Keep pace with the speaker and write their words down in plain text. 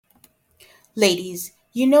Ladies,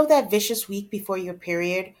 you know that vicious week before your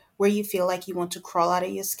period where you feel like you want to crawl out of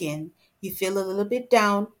your skin, you feel a little bit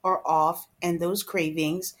down or off, and those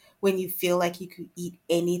cravings when you feel like you could eat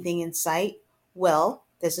anything in sight? Well,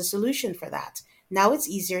 there's a solution for that. Now it's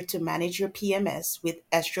easier to manage your PMS with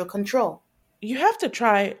Estro Control. You have to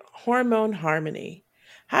try Hormone Harmony.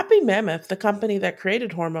 Happy Mammoth, the company that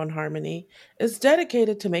created Hormone Harmony, is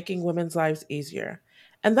dedicated to making women's lives easier.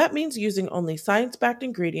 And that means using only science backed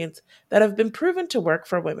ingredients that have been proven to work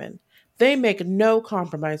for women. They make no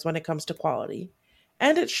compromise when it comes to quality.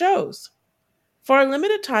 And it shows. For a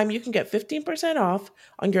limited time, you can get 15% off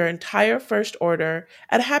on your entire first order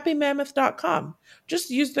at happymammoth.com.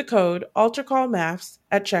 Just use the code ALTERCALLMAFS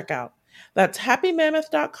at checkout. That's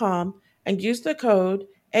happymammoth.com and use the code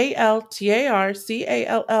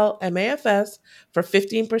ALTARCALLMAFS for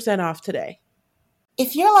 15% off today.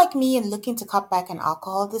 If you're like me and looking to cut back on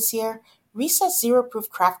alcohol this year, Recess Zero Proof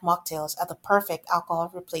Craft Mocktails are the perfect alcohol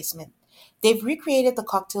replacement. They've recreated the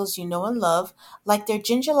cocktails you know and love, like their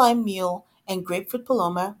ginger lime mule and grapefruit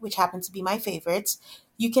paloma, which happen to be my favorites.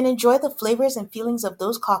 You can enjoy the flavors and feelings of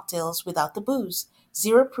those cocktails without the booze.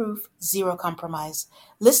 Zero proof, zero compromise.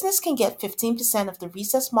 Listeners can get 15% of the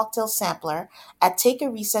Recess Mocktail Sampler at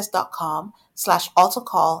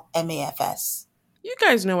takearecess.com/AutoCallMAFS. You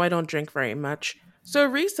guys know I don't drink very much, so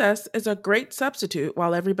Recess is a great substitute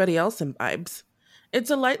while everybody else imbibes.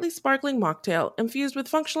 It's a lightly sparkling mocktail infused with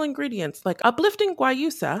functional ingredients like uplifting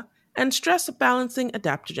guayusa and stress balancing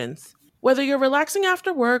adaptogens. Whether you're relaxing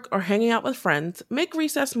after work or hanging out with friends, make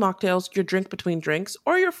Recess mocktails your drink between drinks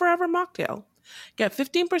or your forever mocktail. Get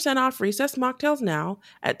 15% off Recess mocktails now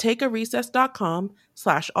at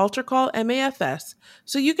takearecess.com/altercallmafs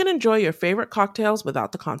so you can enjoy your favorite cocktails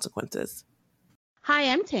without the consequences. Hi,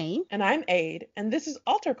 I'm Tane. And I'm Aid, and this is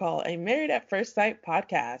Alter Call, a Married at First Sight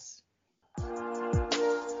podcast.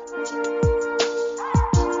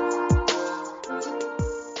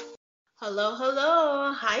 Hello,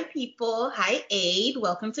 hello. Hi, people. Hi, Aid.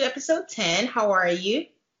 Welcome to episode 10. How are you?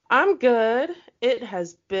 I'm good. It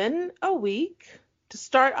has been a week. To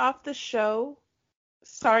start off the show,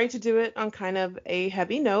 sorry to do it on kind of a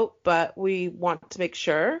heavy note, but we want to make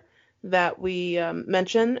sure that we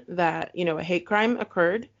mention that, a hate crime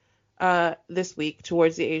occurred this week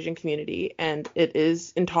towards the Asian community, and it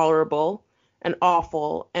is intolerable and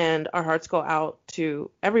awful, and our hearts go out to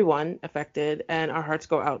everyone affected, and our hearts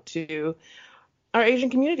go out to our Asian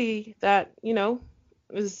community that,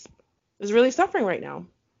 is really suffering right now.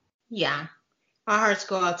 Yeah. Our hearts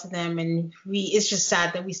go out to them, and it's just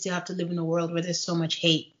sad that we still have to live in a world where there's so much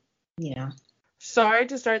hate, Sorry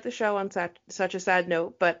to start the show on such a sad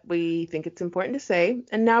note, but we think it's important to say.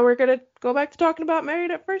 And now we're going to go back to talking about Married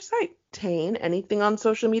at First Sight. Tane, anything on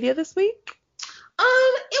social media this week?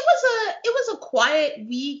 It was a quiet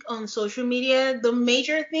week on social media. The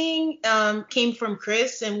major thing came from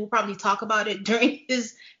Chris, and we'll probably talk about it during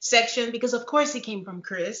his section because, of course, it came from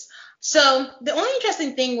Chris. So the only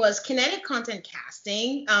interesting thing was Kinetic Content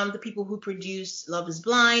Casting, the people who produce Love is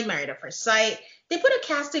Blind, Married at First Sight. They put a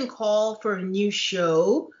casting call for a new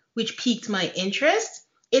show, which piqued my interest.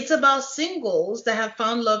 It's about singles that have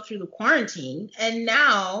found love through the quarantine, and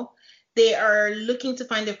now they are looking to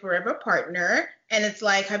find a forever partner. And it's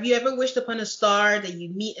like, have you ever wished upon a star that you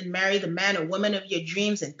meet and marry the man or woman of your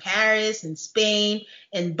dreams in Paris, in Spain,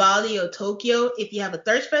 in Bali, or Tokyo? If you have a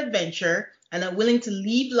thirst for adventure and are willing to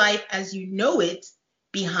leave life as you know it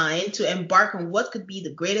behind to embark on what could be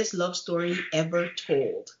the greatest love story ever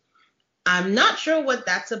told. I'm not sure what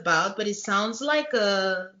that's about, but it sounds like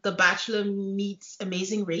The Bachelor meets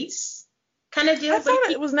Amazing Race kind of deal. I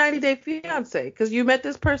thought it was 90 Day Fiancé because you met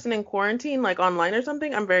this person in quarantine, like online or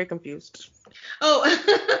something. I'm very confused. Oh,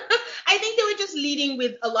 I think they were just leading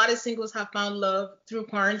with a lot of singles have found love through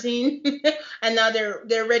quarantine, and now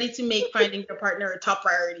they're ready to make finding their partner a top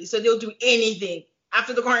priority. So they'll do anything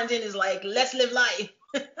after the quarantine is like, let's live life.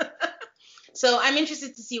 So I'm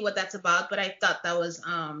interested to see what that's about, but I thought that was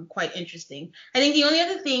quite interesting. I think the only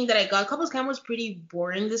other thing that I got, Couples Cam was pretty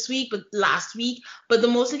boring this week, but last week. But the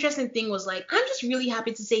most interesting thing was like, I'm just really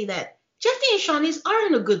happy to say that Jeffy and Shawnee's are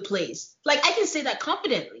in a good place. Like I can say that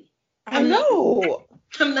confidently. I know.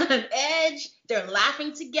 I'm not on edge. They're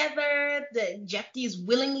laughing together. Jeffy is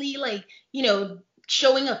willingly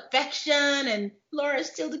showing affection, and Laura's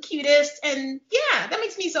still the cutest. And yeah, that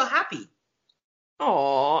makes me so happy.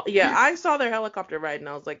 Oh, yeah, I saw their helicopter ride and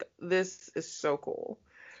I was like, this is so cool.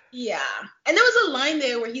 Yeah. And there was a line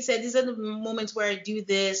there where he said, these are the moments where I do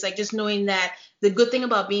this, like just knowing that the good thing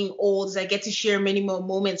about being old is I get to share many more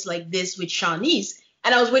moments like this with Shawnee's.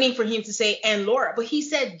 And I was waiting for him to say, and Laura, but he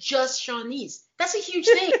said just Shawnee's. That's a huge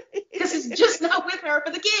thing because he's just not with her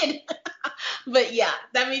for the kid. But yeah,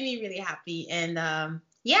 that made me really happy. And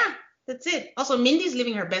yeah, that's it. Also, Mindy's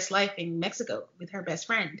living her best life in Mexico with her best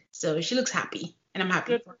friend. So she looks happy, and I'm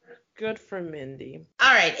happy Good, for her. good for Mindy.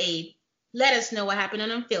 All right, Abe, let us know what happened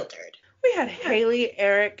on Unfiltered. We had Haley,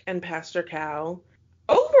 Eric, and Pastor Cal.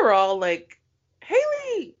 Overall, like,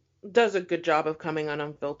 Haley does a good job of coming on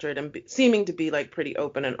Unfiltered and seeming to be like pretty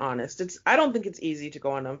open and honest. I don't think it's easy to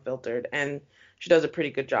go on Unfiltered, and she does a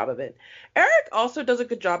pretty good job of it. Eric also does a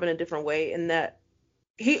good job in a different way in that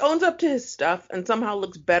he owns up to his stuff and somehow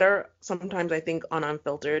looks better sometimes, I think, on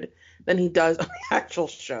Unfiltered than he does on the actual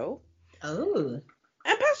show. Oh.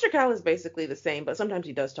 And Pastor Cal is basically the same, but sometimes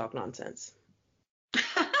he does talk nonsense.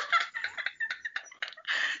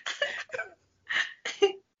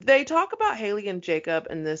 They talk about Haley and Jacob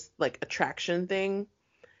and this like attraction thing.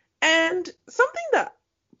 And something that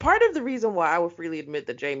part of the reason why I will freely admit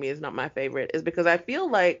that Jamie is not my favorite is because I feel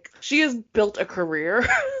like she has built a career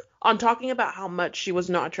on talking about how much she was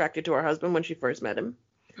not attracted to her husband when she first met him.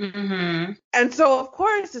 Mm-hmm. And so, of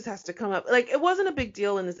course, this has to come up. Like, it wasn't a big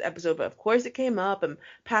deal in this episode, but of course it came up. And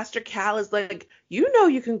Pastor Cal is like, you know,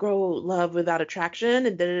 you can grow love without attraction.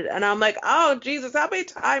 And I'm like, oh, Jesus, how many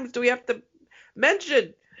times do we have to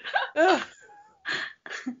mention? Ugh.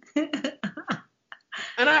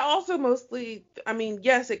 And I also I mean,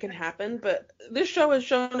 yes, it can happen, but this show has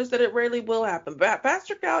shown us that it rarely will happen. But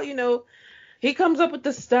Pastor Cal, you know, he comes up with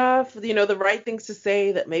the stuff, you know, the right things to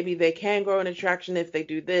say that maybe they can grow an attraction if they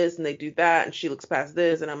do this and they do that, and she looks past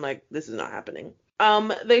this, and I'm like, this is not happening.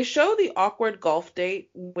 They show the awkward golf date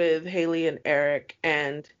with Haley and Eric,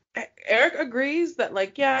 and Eric agrees that,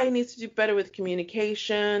 like, yeah, he needs to do better with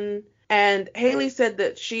communication. And Haley said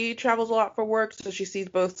that she travels a lot for work, so she sees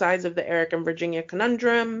both sides of the Eric and Virginia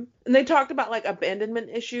conundrum. And they talked about, like, abandonment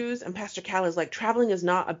issues, and Pastor Cal is like, traveling is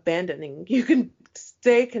not abandoning. You can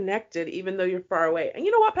stay connected even though you're far away. And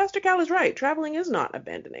you know what? Pastor Cal is right. Traveling is not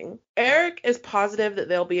abandoning. Eric is positive that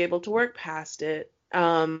they'll be able to work past it.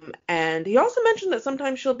 And he also mentioned that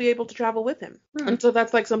sometimes she'll be able to travel with him. And so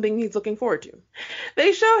that's like something he's looking forward to.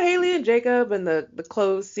 They show Haley and Jacob and the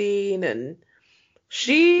clothes scene, and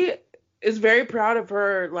she is very proud of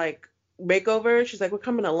her like makeover. She's like, we're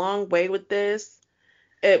coming a long way with this.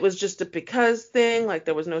 It was just a because thing, like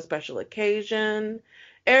there was no special occasion.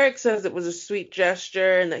 Eric says it was a sweet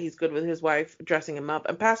gesture and that he's good with his wife dressing him up.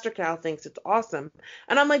 And Pastor Cal thinks it's awesome.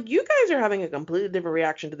 And I'm like, you guys are having a completely different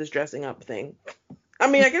reaction to this dressing up thing. I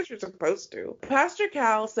mean, I guess you're supposed to. Pastor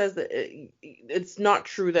Cal says that it's not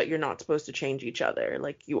true that you're not supposed to change each other.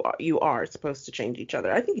 Like you are supposed to change each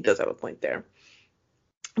other. I think he does have a point there.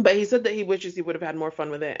 But he said that he wishes he would have had more fun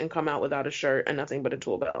with it and come out without a shirt and nothing but a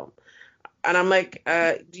tool belt. And I'm like,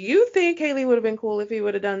 do you think Haley would have been cool if he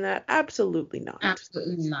would have done that? Absolutely not.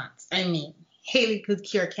 Absolutely not. I mean, Haley could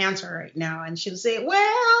cure cancer right now, and she'll say,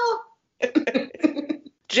 well.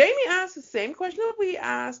 Jamie asked the same question that we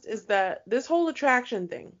asked, is that this whole attraction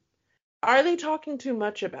thing, are they talking too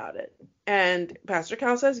much about it? And Pastor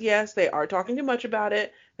Cal says, yes, they are talking too much about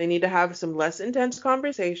it. They need to have some less intense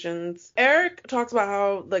conversations. Eric talks about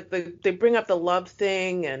how like they bring up the love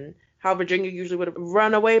thing and how Virginia usually would have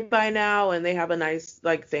run away by now, and they have a nice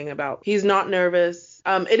like thing about he's not nervous.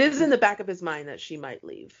 It is in the back of his mind that she might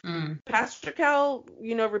leave. Pastor Cal,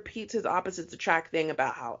 you know, repeats his opposites attract thing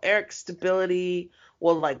about how Eric's stability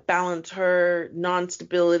will like balance her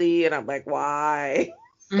non-stability, and I'm like, why?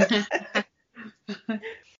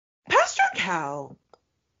 Pastor Cal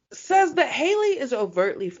says that Haley is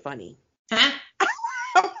overtly funny. Huh?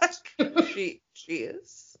 She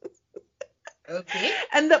is. Okay.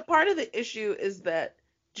 And that part of the issue is that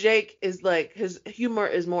Jake is like, his humor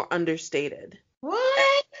is more understated.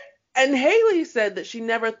 What? And Haley said that she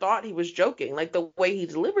never thought he was joking. Like the way he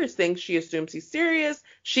delivers things, she assumes he's serious.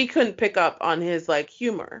 She couldn't pick up on his like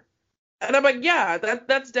humor. And I'm like, yeah,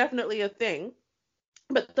 that's definitely a thing.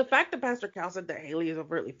 But the fact that Pastor Cal said that Haley is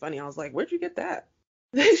overtly funny, I was like, where'd you get that?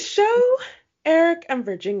 They show Eric and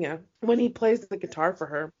Virginia when he plays the guitar for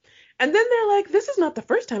her. And then they're like, this is not the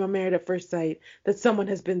first time on Married at First Sight that someone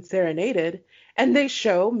has been serenaded. And they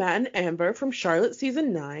show Matt and Amber from Charlotte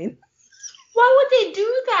season 9. Why would they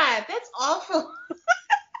do that? That's awful.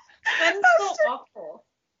 That is so awful.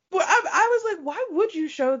 Well, I was like, why would you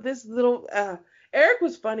show this little... Eric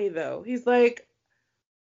was funny, though. He's like,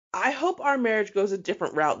 I hope our marriage goes a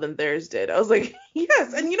different route than theirs did. I was like,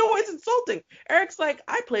 yes. And you know what? It's insulting. Eric's like,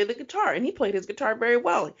 I play the guitar, and he played his guitar very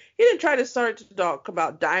well. He didn't try to start to talk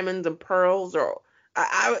about diamonds and pearls or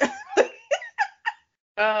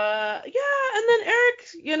yeah. And then Eric,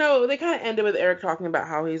 you know, they kind of ended with Eric talking about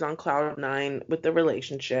how he's on cloud 9 with the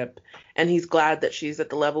relationship, and he's glad that she's at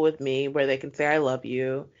the level with me where they can say I love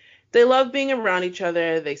you. They love being around each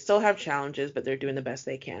other. They still have challenges, but they're doing the best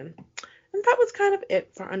they can. And that was kind of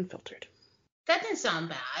it for Unfiltered. That didn't sound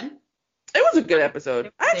bad. It was a good episode.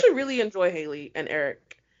 I actually really enjoy Haley and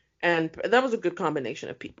Eric, and that was a good combination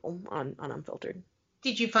of people on Unfiltered.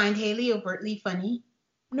 Did you find Haley overtly funny?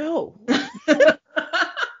 No.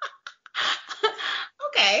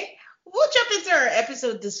 Okay. We'll jump into our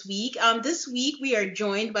episode this week. This week we are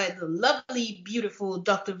joined by the lovely, beautiful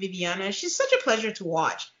Dr. Viviana. She's such a pleasure to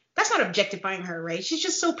watch. That's not objectifying her, right? She's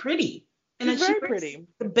just so pretty. And She's very pretty.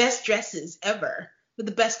 The best dresses ever with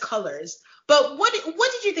the best colors. But what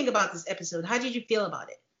did you think about this episode? How did you feel about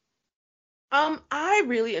it? I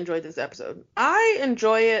really enjoyed this episode. I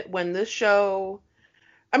enjoy it when this show,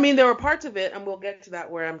 I mean, there were parts of it, and we'll get to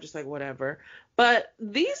that where I'm just like, whatever. But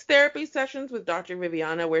these therapy sessions with Dr.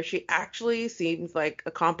 Viviana, where she actually seems like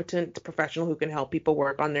a competent professional who can help people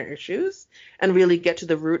work on their issues and really get to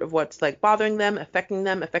the root of what's like bothering them, affecting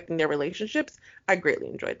their relationships, I greatly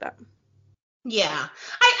enjoyed that. Yeah,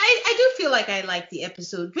 I do feel like I like the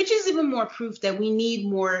episode, which is even more proof that we need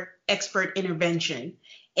more expert intervention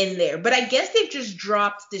in there. But I guess they've just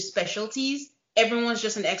dropped the specialties. Everyone's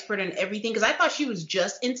just an expert on everything, because I thought she was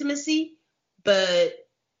just intimacy, but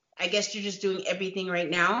I guess you're just doing everything right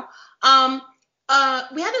now.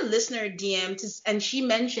 We had a listener DM and she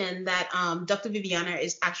mentioned that Dr. Viviana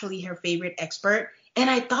is actually her favorite expert, and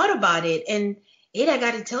I thought about it, and I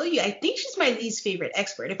got to tell you, I think she's my least favorite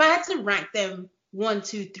expert. If I had to rank them 1,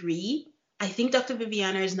 2, 3, I think Dr.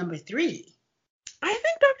 Viviana is number 3. I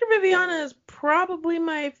think Dr. Viviana is probably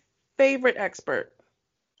my favorite expert.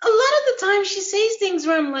 A lot of the time she says things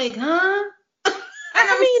where I'm like, huh?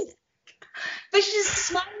 But she's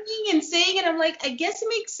smiling and saying it. I'm like, I guess it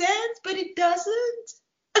makes sense, but it doesn't.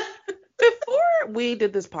 Before we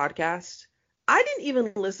did this podcast, I didn't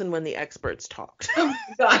even listen when the experts talked. Oh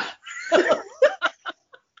my God.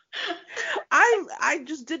 I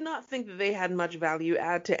just did not think that they had much value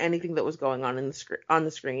add to anything that was going on on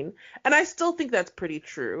the screen, and I still think that's pretty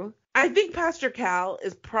true. I think Pastor Cal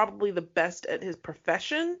is probably the best at his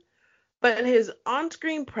profession, but his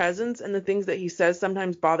on-screen presence and the things that he says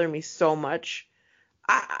sometimes bother me so much.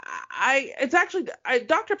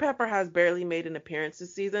 Dr. Pepper has barely made an appearance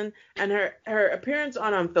this season, and her appearance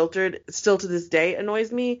on Unfiltered still to this day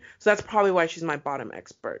annoys me, so that's probably why she's my bottom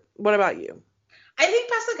expert. What about you? I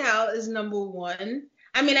think Pastor Cal is number 1.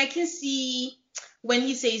 I mean, I can see when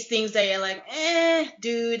he says things that you're like,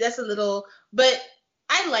 dude, that's a little, but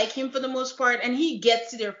I like him for the most part, and he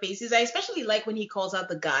gets to their faces. I especially like when he calls out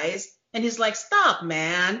the guys, and he's like, stop,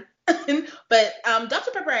 man. But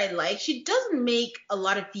Dr. Pepper I like. She doesn't make a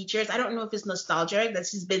lot of features. I don't know if it's nostalgia that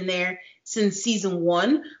she's been there since season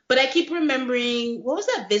 1, but I keep remembering, what was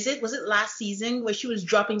that visit? Was it last season where she was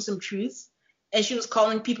dropping some truths and she was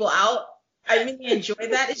calling people out? I really enjoy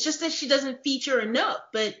that. It's just that she doesn't feature enough.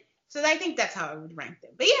 But so I think that's how I would rank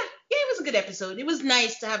them. But yeah, it was a good episode. It was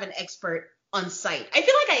nice to have an expert on site. I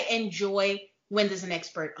feel like I enjoy when there's an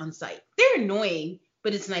expert on site. They're annoying,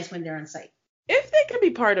 but it's nice when they're on site. If they can be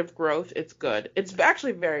part of growth, it's good. It's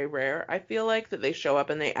actually very rare, I feel like, that they show up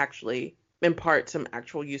and they actually impart some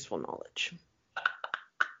actual useful knowledge.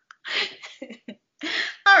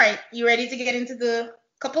 All right, you ready to get into the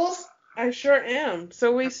couples? I sure am.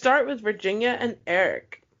 So we start with Virginia and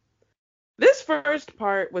Eric. This first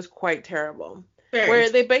part was quite terrible, where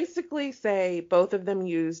they basically say both of them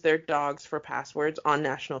use their dogs for passwords on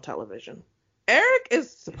national television. Eric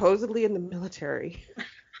is supposedly in the military.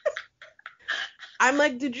 I'm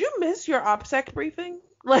like, did you miss your OPSEC briefing?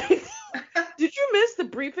 Like, did you miss the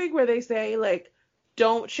briefing where they say, like,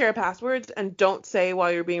 don't share passwords and don't say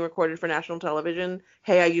while you're being recorded for national television,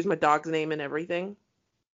 hey, I use my dog's name and everything?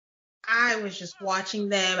 I was just watching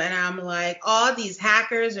them and I'm like, all these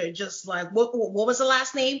hackers are just like, what was the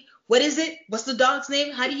last name? What is it? What's the dog's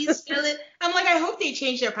name? How do you spell it? I'm like, I hope they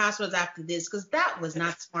change their passwords after this, because that was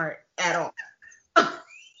not smart at all. And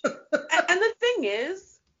the thing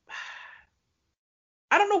is,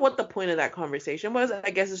 I don't know what the point of that conversation was. I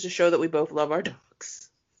guess it's to show that we both love our dogs.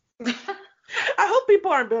 I hope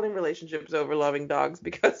people aren't building relationships over loving dogs,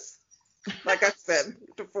 because like I said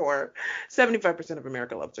before, 75% of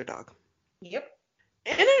America loves their dog. Yep.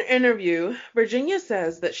 In an interview, Virginia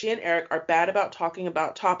says that she and Eric are bad about talking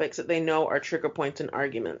about topics that they know are trigger points in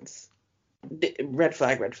arguments. Red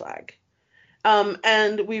flag, red flag.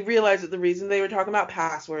 And we realize that the reason they were talking about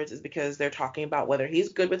passwords is because they're talking about whether he's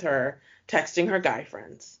good with her texting her guy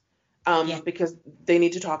friends. Because they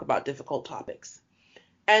need to talk about difficult topics.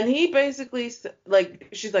 And he basically, like,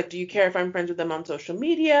 she's like, do you care if I'm friends with them on social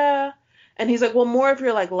media? And he's like, well, more if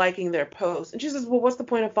you're, like, liking their posts. And she says, well, what's the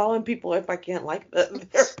point of following people if I can't like their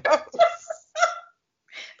posts?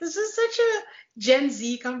 This is such a Gen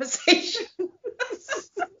Z conversation.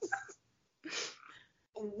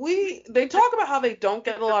 They talk about how they don't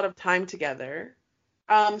get a lot of time together.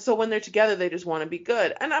 So when they're together, they just want to be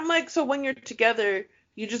good. And I'm like, so when you're together,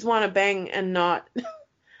 you just want to bang and not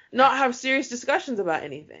have serious discussions about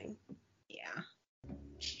anything. Yeah.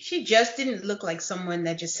 She just didn't look like someone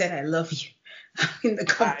that just said, I love you in the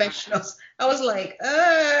confessionals. I was like,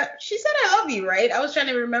 she said, I love you, right? I was trying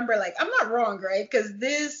to remember, like, I'm not wrong, right? Because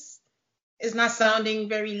this is not sounding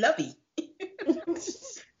very lovey.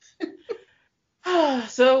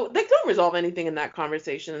 So they don't resolve anything in that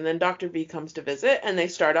conversation. And then Dr. V comes to visit, and they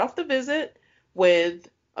start off the visit with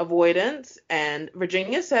avoidance. And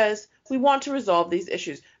Virginia says, we want to resolve these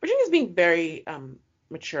issues. Virginia's being very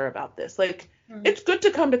mature about this. Like, it's good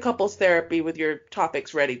to come to couples therapy with your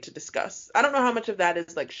topics ready to discuss. I don't know how much of that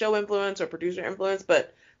is like show influence or producer influence,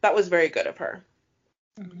 but that was very good of her.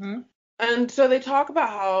 Mm-hmm. And so they talk about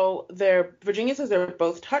how Virginia says they're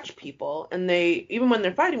both touch people, and they, even when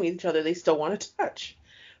they're fighting with each other, they still want to touch.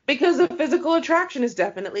 Because the physical attraction is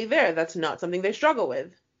definitely there. That's not something they struggle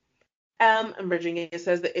with. And Virginia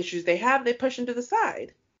says the issues they have, they push into the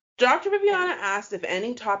side. Dr. Viviana asks if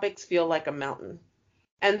any topics feel like a mountain.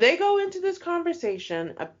 And they go into this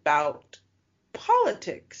conversation about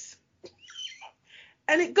politics.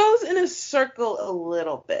 And it goes in a circle a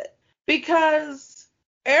little bit. Because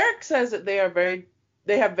Eric says that they have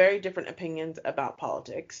very different opinions about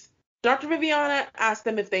politics. Dr. Viviana asks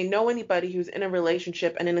them if they know anybody who's in a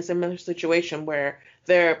relationship and in a similar situation where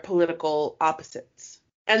they're political opposites.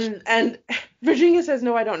 And Virginia says,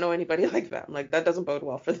 no, I don't know anybody like that. I'm like, that doesn't bode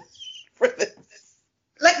well for this.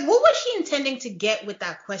 Like, what was she intending to get with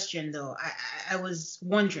that question, though? I was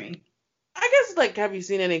wondering. I guess, like, have you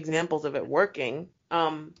seen any examples of it working?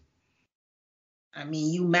 I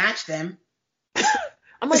mean, you match them.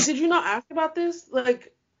 I'm like, did you not ask about this?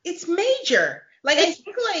 Like, it's major. Like, I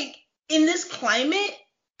think, like, in this climate,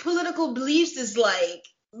 political beliefs is, like,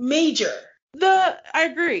 major. I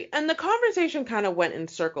agree. And the conversation kind of went in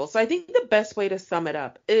circles. So I think the best way to sum it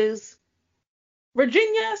up is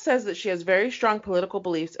Virginia says that she has very strong political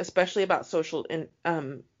beliefs, especially about social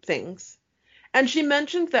things. And she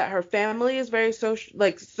mentions that her family is very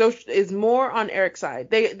is more on Eric's side.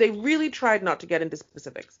 They really tried not to get into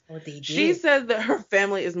specifics. Oh, they did. She says that her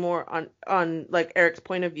family is more on like Eric's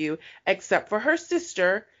point of view, except for her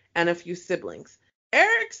sister and a few siblings.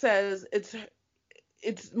 Eric says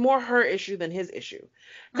it's more her issue than his issue,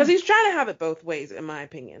 because he's trying to have it both ways, in my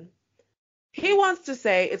opinion. He wants to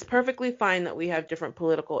say it's perfectly fine that we have different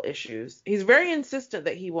political issues. He's very insistent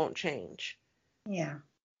that he won't change. Yeah.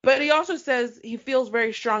 But he also says he feels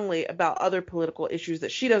very strongly about other political issues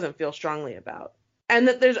that she doesn't feel strongly about. And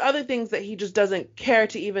that there's other things that he just doesn't care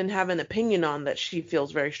to even have an opinion on that she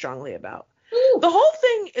feels very strongly about. Ooh. The whole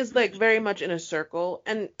thing is like very much in a circle.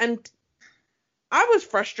 And I was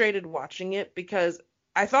frustrated watching it because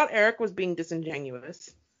I thought Eric was being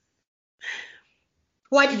disingenuous.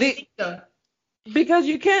 Why did you think so? Because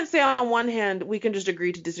you can't say on one hand, we can just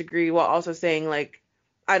agree to disagree, while also saying, like,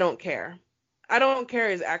 I don't care. I don't care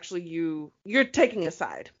is actually you're taking a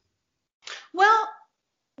side. Well,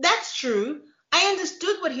 that's true. I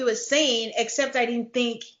understood what he was saying, except I didn't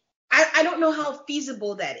think, I don't know how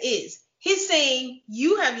feasible that is. He's saying,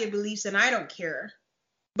 you have your beliefs and I don't care.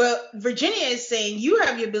 But Virginia is saying, you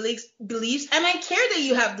have your beliefs and I care that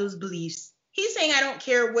you have those beliefs. He's saying, I don't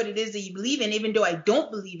care what it is that you believe in, even though I don't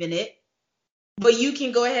believe in it. But you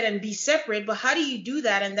can go ahead and be separate. But how do you do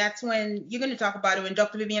that? And that's when you're going to talk about it when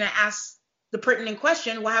Dr. Viviana asks the pertinent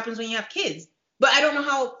question, what happens when you have kids? But I don't know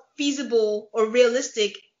how feasible or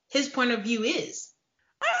realistic his point of view is.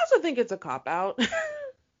 I also think it's a cop-out.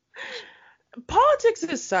 Politics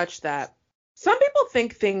is such that some people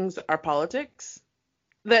think things are politics,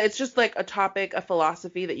 that it's just like a topic, a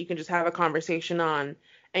philosophy that you can just have a conversation on,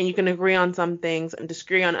 and you can agree on some things and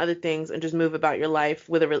disagree on other things and just move about your life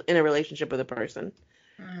in a relationship with a person.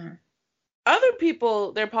 Other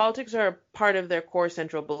people, their politics are part of their core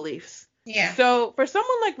central beliefs. Yeah. So for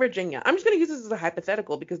someone like Virginia, I'm just going to use this as a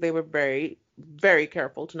hypothetical because they were very, very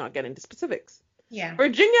careful to not get into specifics. Yeah.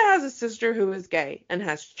 Virginia has a sister who is gay and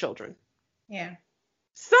has children. Yeah.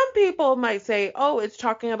 Some people might say, oh, it's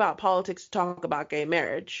talking about politics to talk about gay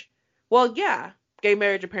marriage. Well, yeah, gay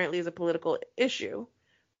marriage apparently is a political issue.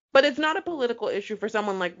 But it's not a political issue for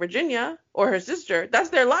someone like Virginia or her sister. That's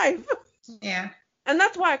their life. Yeah. And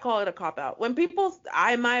that's why I call it a cop-out. When people,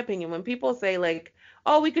 in my opinion, when people say like,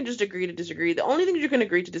 oh, we can just agree to disagree, the only things you can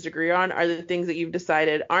agree to disagree on are the things that you've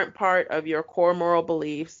decided aren't part of your core moral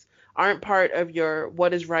beliefs, aren't part of your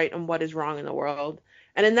what is right and what is wrong in the world.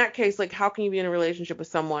 And in that case, like, how can you be in a relationship with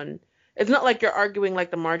someone It's not like you're arguing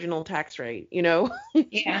like the marginal tax rate, you know?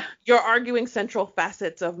 Yeah. You're arguing central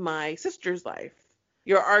facets of my sister's life.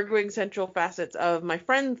 You're arguing central facets of my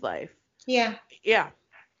friend's life. Yeah. Yeah.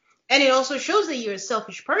 And it also shows that you're a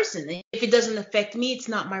selfish person. If it doesn't affect me, it's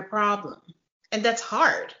not my problem. And that's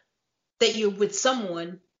hard that you're with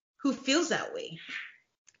someone who feels that way.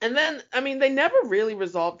 And then, I mean, they never really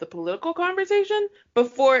resolved the political conversation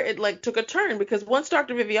before it like took a turn, because once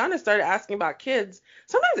Dr. Viviana started asking about kids,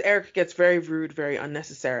 sometimes Eric gets very rude, very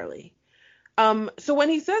unnecessarily. So when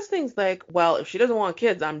he says things like, well, if she doesn't want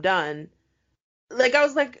kids, I'm done. Like, I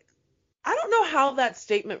was like, I don't know how that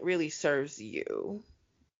statement really serves you.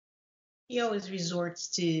 He always resorts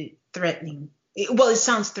to threatening. Well, it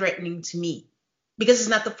sounds threatening to me because it's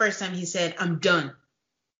not the first time he said, I'm done.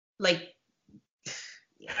 Like,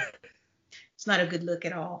 yeah, it's not a good look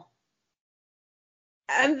at all.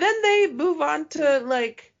 And then they move on to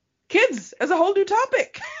like kids as a whole new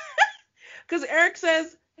topic. Because Eric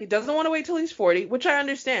says he doesn't want to wait till he's 40, which I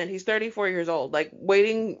understand. He's 34 years old. Like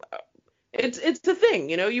waiting, it's the thing,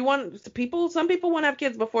 you know. You want some people want to have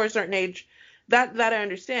kids before a certain age. That I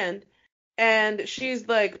understand. And she's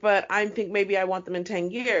like, but I think maybe I want them in 10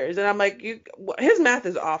 years. And I'm like, his math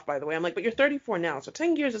is off, by the way. I'm like, but you're 34 now, so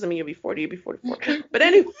 10 years doesn't mean you'll be 40, you'll be 44. But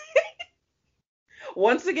anyway,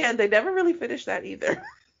 once again, they never really finished that either.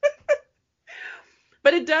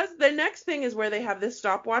 But it does. The next thing is where they have this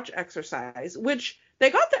stopwatch exercise, which they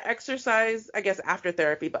got the exercise, I guess, after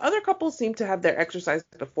therapy, but other couples seem to have their exercise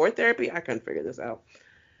before therapy. I couldn't figure this out.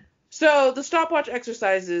 So the stopwatch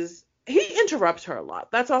exercises, he interrupts her a lot.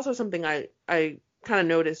 That's also something I kind of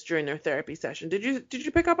noticed during their therapy session. Did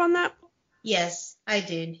you pick up on that? Yes, I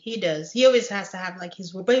did. He does. He always has to have like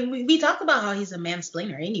his word. But we talked about how he's a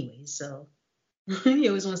mansplainer anyway, so he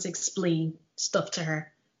always wants to explain stuff to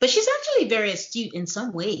her. But she's actually very astute in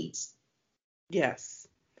some ways. Yes.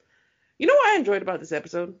 You know what I enjoyed about this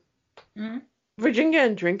episode? Mm-hmm. Virginia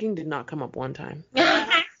and drinking did not come up one time.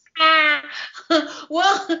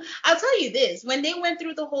 Well, I'll tell you this. When they went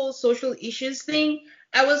through the whole social issues thing,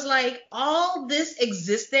 I was like, all this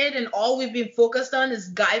existed and all we've been focused on is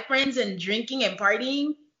guy friends and drinking and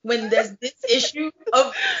partying when there's this issue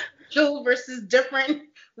of social versus different.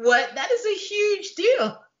 That is a huge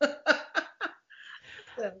deal.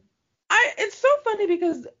 So. It's so funny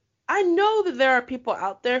because I know that there are people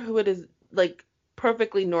out there who it is like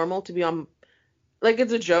perfectly normal to be on, like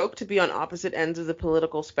it's a joke to be on opposite ends of the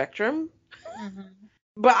political spectrum. Mm-hmm.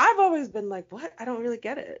 But I've always been like, what? I don't really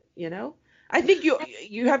get it, you know? I think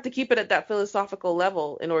you have to keep it at that philosophical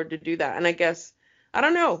level in order to do that. And I guess, I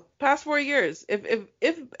don't know, past 4 years,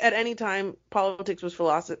 if at any time politics was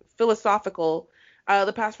philosophical,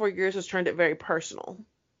 the past 4 years has turned it very personal.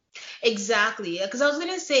 Exactly. Because I was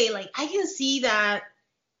going to say, like, I can see that,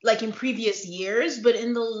 like, in previous years, but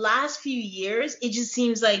in the last few years, it just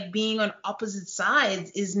seems like being on opposite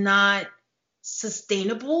sides is not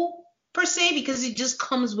sustainable, per se, because it just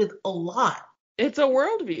comes with a lot. It's a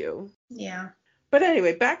worldview. Yeah. But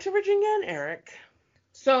anyway, back to Virginia and Eric.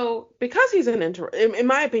 So because he's in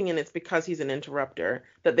my opinion, it's because he's an interrupter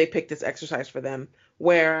that they picked this exercise for them,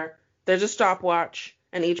 where there's a stopwatch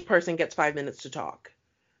and each person gets 5 minutes to talk.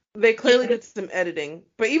 They clearly did some editing,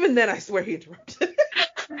 but even then I swear he interrupted.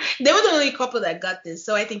 They were the only couple that got this,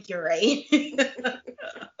 so I think you're right.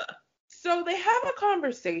 So they have a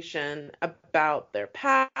conversation about their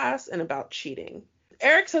past and about cheating.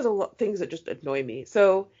 Eric says a lot of things that just annoy me.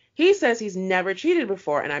 So he says he's never cheated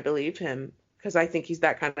before, and I believe him because I think he's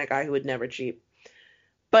that kind of guy who would never cheat.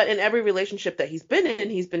 But in every relationship that he's been in,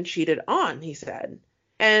 he's been cheated on, he said.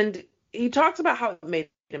 And he talks about how it made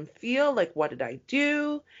him feel, like, what did I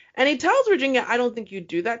do? And he tells Virginia, I don't think you'd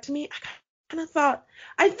do that to me. I kind of thought,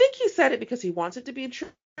 I think he said it because he wants it to be true,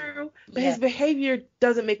 but his behavior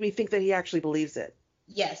doesn't make me think that he actually believes it.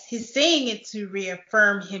 Yes, he's saying it to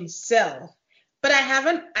reaffirm himself. But I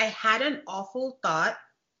had an awful thought,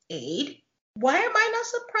 Aid. Why am I not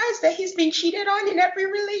surprised that he's been cheated on in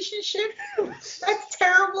every relationship? That's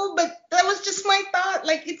terrible, but that was just my thought.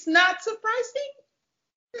 Like, it's not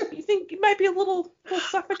surprising. You think it might be a little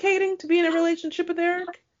suffocating to be in a relationship with Eric?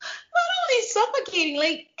 Not only suffocating,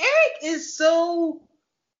 like, Eric is so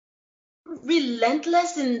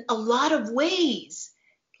relentless in a lot of ways.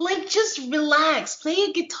 Like, just relax, play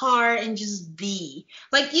a guitar and just be.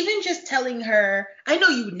 Like, even just telling her, I know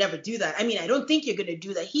you would never do that. I mean, I don't think you're going to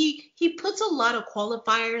do that. He puts a lot of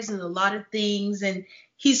qualifiers and a lot of things, and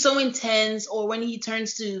he's so intense. Or when he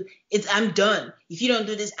turns to, I'm done. If you don't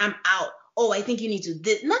do this, I'm out. Oh, I think you need to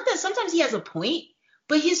this. Not that sometimes he has a point,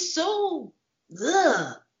 but he's so,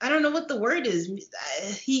 I don't know what the word is.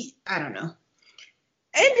 I don't know.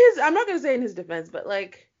 I'm not going to say in his defense, but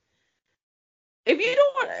like, if you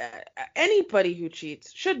don't want anybody who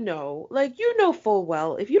cheats should know, like, you know full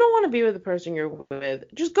well, if you don't want to be with the person you're with,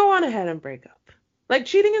 just go on ahead and break up. Like,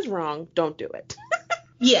 cheating is wrong. Don't do it.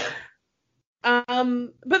 Yeah. But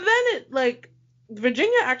then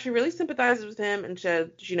Virginia actually really sympathizes with him and says,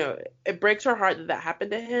 it breaks her heart that that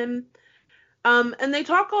happened to him. And they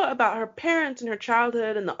talk a lot about her parents and her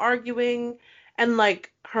childhood and the arguing, and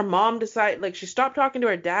like her mom decided, like, she stopped talking to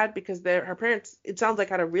her dad because her parents, it sounds like,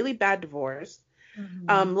 had a really bad divorce.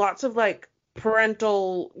 Mm-hmm. Lots of like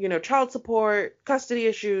parental, child support, custody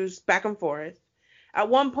issues, back and forth. At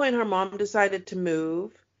one point, her mom decided to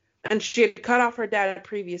move, and she had cut off her dad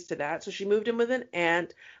previous to that, so she moved in with an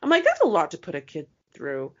aunt. I'm like, that's a lot to put a kid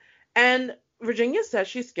through. And Virginia says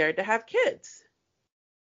she's scared to have kids.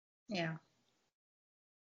 Yeah.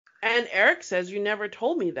 And Eric says, you never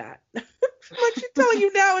told me that. I'm like, she's telling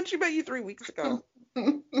you now, and she met you 3 weeks ago.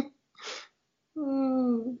 I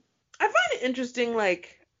find it interesting,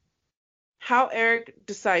 like, how Eric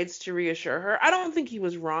decides to reassure her. I don't think he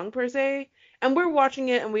was wrong, per se. And we're watching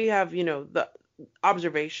it, and we have, the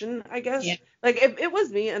observation, I guess. Yeah. Like, if it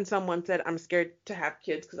was me and someone said, I'm scared to have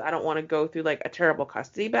kids because I don't want to go through, like, a terrible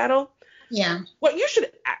custody battle. Yeah. What you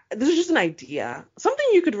should, this is just an idea. Something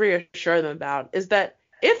you could reassure them about is that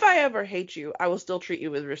if I ever hate you, I will still treat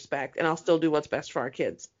you with respect, and I'll still do what's best for our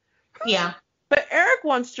kids. Yeah. But Eric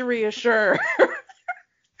wants to reassure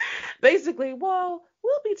basically, well,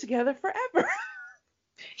 we'll be together forever.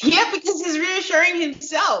 Yeah, because he's reassuring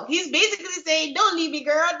himself. He's basically saying, don't leave me,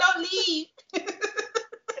 girl. Don't leave.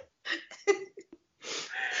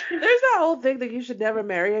 There's that whole thing that you should never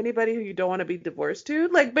marry anybody who you don't want to be divorced to.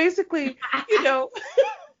 Like, basically,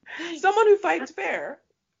 someone who fights fair.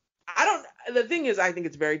 The thing is, I think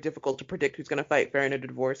it's very difficult to predict who's going to fight fair in a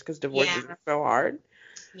divorce because divorces are so hard.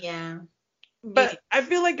 Yeah. But I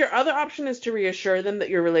feel like your other option is to reassure them that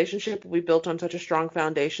your relationship will be built on such a strong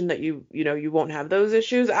foundation that you won't have those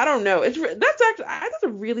issues. I don't know. That's a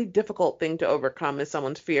really difficult thing to overcome, is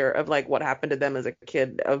someone's fear of, like, what happened to them as a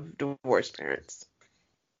kid of divorced parents.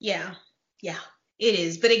 Yeah. Yeah, it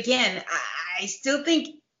is. But again, I still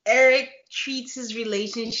think Eric treats his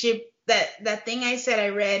relationship, that thing I said I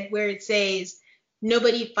read where it says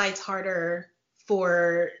nobody fights harder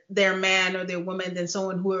for their man or their woman than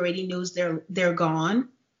someone who already knows they're gone.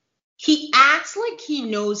 He acts like he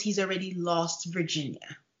knows he's already lost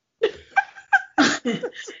Virginia. That's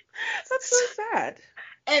so sad.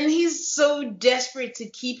 And he's so desperate to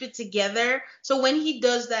keep it together. So when he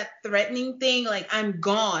does that threatening thing, like, I'm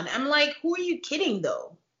gone, I'm like, who are you kidding,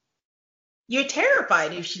 though? You're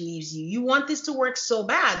terrified if she leaves you. You want this to work so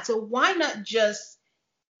bad. So why not just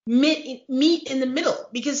meet in the middle?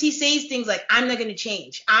 Because he says things like, I'm not going to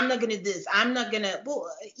change. I'm not going to this. I'm not going to.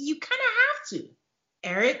 Well, you kind of have to,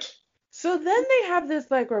 Eric. So then they have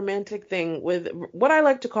this, like, romantic thing with what I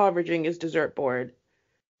like to call Virginia's dessert board.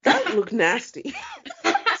 That looked nasty.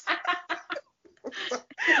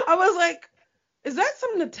 I was like, is that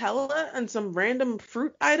some Nutella and some random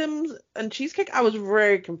fruit items and cheesecake? I was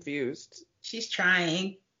very confused. She's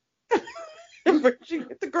trying.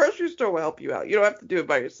 The grocery store will help you out. You don't have to do it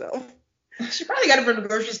by yourself. She probably got it from the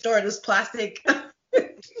grocery store, this plastic. And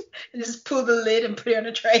just pull the lid and put it on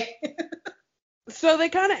a tray. So they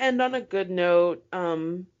kind of end on a good note.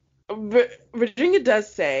 Virginia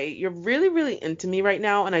does say, you're really, really into me right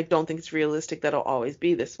now, and I don't think it's realistic that it'll always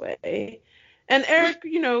be this way. And Eric,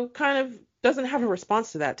 kind of doesn't have a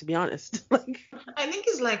response to that, to be honest. Like, I think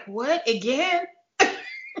he's like, what, again?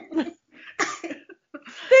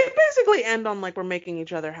 They basically end on, like, we're making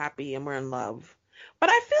each other happy and we're in love. But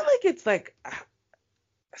I feel like it's like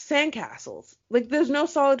sandcastles. Like, there's no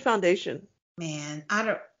solid foundation. Man,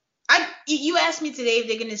 you asked me today if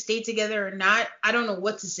they're going to stay together or not. I don't know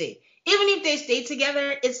what to say. Even if they stay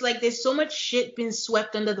together, it's like there's so much shit been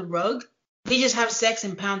swept under the rug. They just have sex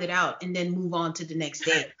and pound it out and then move on to the next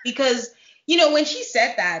day. Because, when she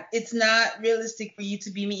said that, it's not realistic for you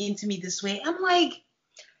to be into me this way. I'm like,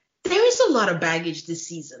 there is a lot of baggage this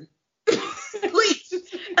season. Please.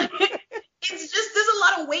 It's just, there's a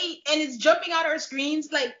lot of weight and it's jumping out our screens.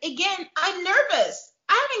 Like, again, I'm nervous.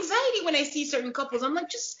 I have anxiety when I see certain couples. I'm like,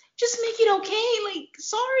 just make it okay. Like,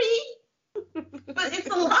 sorry. But it's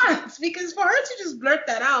a lot, because for her to just blurt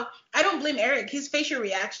that out, I don't blame Eric. His facial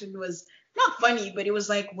reaction was not funny, but it was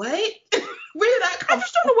like, what? Where did that come from? I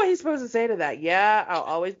just don't know what he's supposed to say to that. Yeah, I'll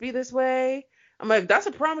always be this way. I'm like, that's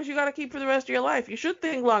a promise you got to keep for the rest of your life. You should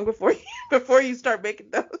think long before you start making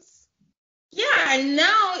those. Yeah, and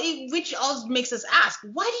now which also makes us ask,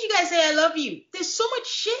 why did you guys say I love you? There's so much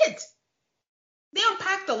shit. They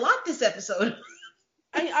unpacked a lot this episode.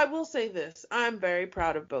 I will say this. I'm very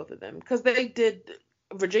proud of both of them because they did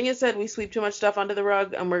Virginia said we sweep too much stuff under the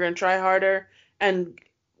rug and we're going to try harder. And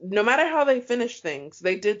no matter how they finish things,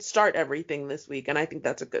 they did start everything this week, and I think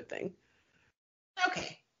that's a good thing.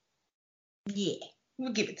 Okay. Yeah,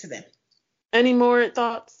 we'll give it to them. Any more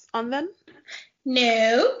thoughts on them?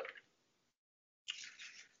 No.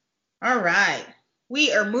 All right.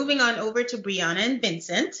 We are moving on over to Brianna and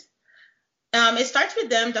Vincent. It starts with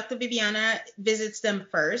them. Dr. Viviana visits them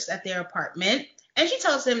first at their apartment, and she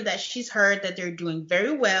tells them that she's heard that they're doing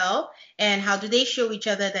very well, and how do they show each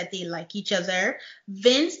other that they like each other.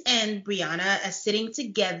 Vince and Brianna are sitting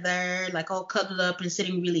together, like all cuddled up and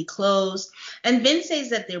sitting really close, and Vince says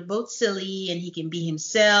that they're both silly and he can be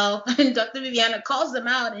himself, and Dr. Viviana calls them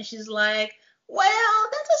out, and she's like, well,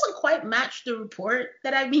 that doesn't quite match the report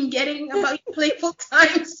that I've been getting about your playful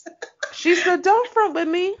times. She said, don't front with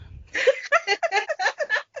me.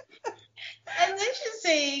 And then she's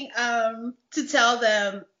saying to tell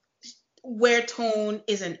them where tone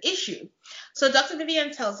is an issue. So Dr.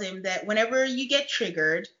 Vivian tells him that whenever you get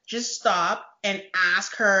triggered, just stop and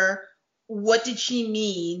ask her what did she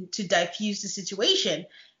mean to diffuse the situation. And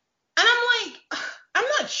I'm like, I'm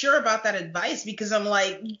not sure about that advice, because I'm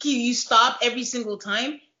like, you stop every single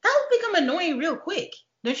time. That would become annoying real quick,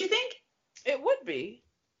 don't you think? It would be.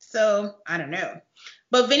 So I don't know.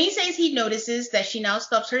 But Vinny says he notices that she now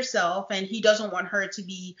stops herself, and he doesn't want her to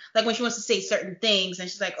be like, when she wants to say certain things and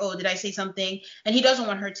she's like, oh, did I say something? And he doesn't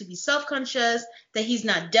want her to be self-conscious, that he's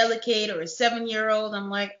not delicate or a 7-year-old. I'm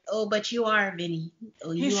like, oh, but you are, Vinny.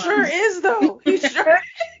 Oh, he sure is, though. He sure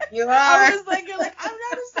You are. I was like, you're like, I'm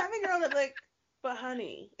not a 7-year-old. I'm like, but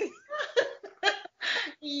honey.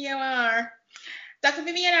 You are. Dr.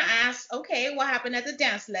 Viviana asks, okay, what happened at the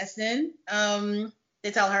dance lesson?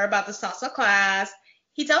 They tell her about the salsa class.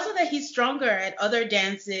 He tells her that he's stronger at other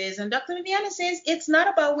dances, and Dr. Viviana says it's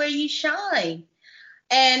not about where you shine.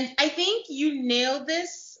 And I think you nailed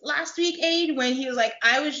this last week, Aid, when he was like,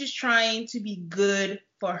 I was just trying to be good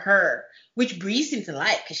for her, which Bree seemed to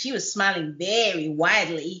like, because she was smiling very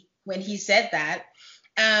widely when he said that.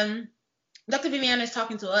 Dr. Viviana is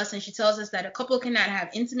talking to us, and she tells us that a couple cannot have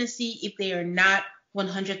intimacy if they are not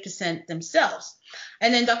 100% themselves.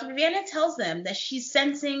 And then Dr. Viviana tells them that she's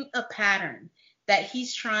sensing a pattern, that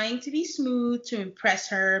he's trying to be smooth to impress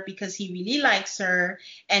her because he really likes her,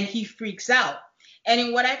 and he freaks out. And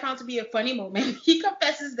in what I found to be a funny moment, he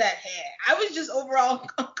confesses that, hey, I was just overall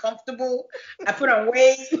uncomfortable. I put on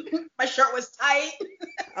weight. My shirt was tight.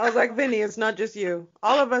 I was like, Vinny, it's not just you.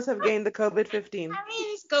 All of us have gained the COVID-15. I mean,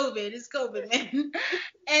 it's COVID. It's COVID, man.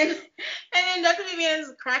 And then Dr. Vivian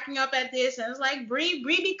is cracking up at this, and it's like, Bree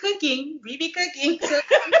be cooking. Bree be cooking.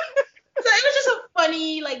 So it was just a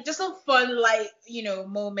funny, like, just a fun, like,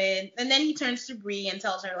 moment. And then he turns to Bree and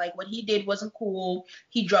tells her, like, what he did wasn't cool.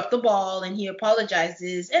 He dropped the ball, and he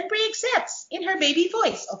apologizes. And Bree accepts in her baby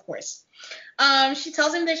voice, of course. She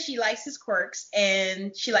tells him that she likes his quirks,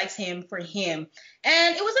 and she likes him for him.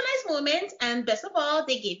 And it was a nice moment. And best of all,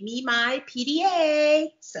 they gave me my PDA.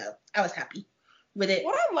 So I was happy with it.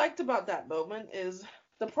 What I liked about that moment is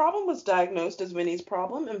the problem was diagnosed as Vinny's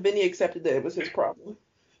problem, and Vinny accepted that it was his problem.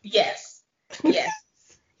 Yes. Yeah.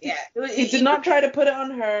 He did not try to put it on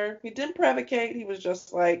her. He didn't provocate. He was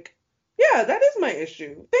just like, yeah, that is my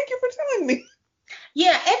issue. Thank you for telling me.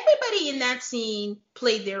 Yeah, everybody in that scene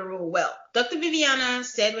played their role well. Dr. Viviana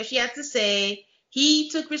said what she had to say. He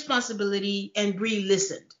took responsibility, and Bree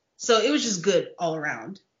listened. So it was just good all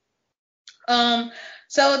around.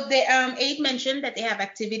 So Aid mentioned that they have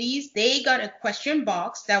activities. They got a question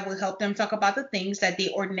box that will help them talk about the things that they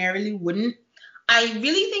ordinarily wouldn't. I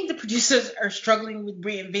really think the producers are struggling with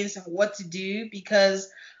Brie and Vince and what to do, because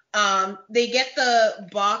they get the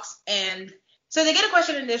box, and so they get a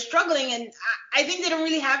question and they're struggling, and I think they don't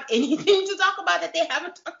really have anything to talk about that they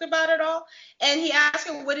haven't talked about at all. And he asked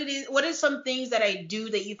her what are some things that I do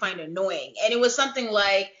that you find annoying? And it was something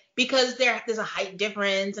like, because there's a height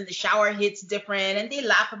difference and the shower hits different, and they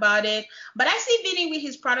laugh about it. But I see Vinny with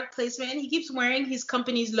his product placement. He keeps wearing his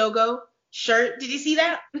company's logo shirt. Did you see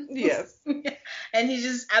that? Yes. And he's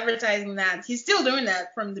just advertising that. He's still doing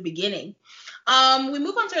that from the beginning. We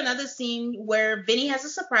move on to another scene where Vinny has a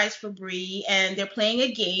surprise for Bree, and they're playing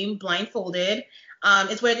a game blindfolded.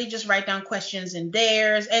 It's where they just write down questions in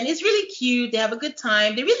theirs, and it's really cute. They have a good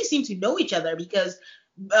time. They really seem to know each other, because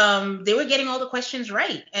they were getting all the questions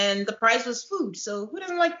right, and the prize was food. So who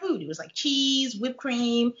doesn't like food? It was like cheese, whipped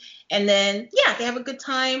cream, and then they have a good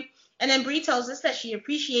time. And then Bree tells us that she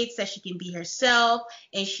appreciates that she can be herself,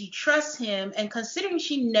 and she trusts him. And considering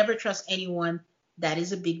she never trusts anyone, that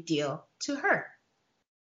is a big deal to her.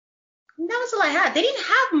 And that was all I had. They didn't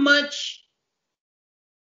have much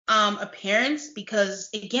appearance because,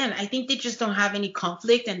 again, I think they just don't have any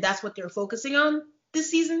conflict, and that's what they're focusing on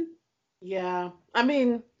this season. Yeah. I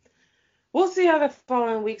mean, we'll see how the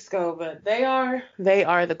following weeks go, but they are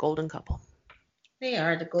the golden couple. They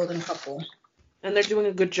are the golden couple. And they're doing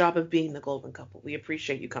a good job of being the golden couple. We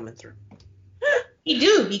appreciate you coming through. We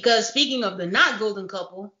do, because speaking of the not golden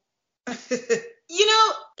couple,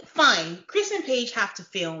 fine, Chris and Paige have to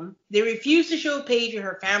film. They refuse to show Paige or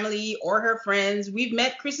her family or her friends. We've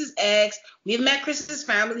met Chris's ex. We've met Chris's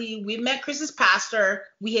family. We've met Chris's pastor.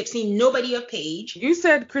 We have seen nobody of Paige. You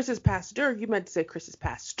said Chris's pastor. You meant to say Chris's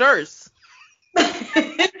pastors.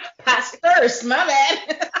 Pastors, my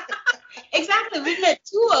bad. Exactly. We've met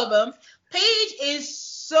two of them. Paige is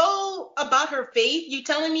so about her faith. You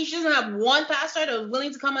telling me she doesn't have one pastor that was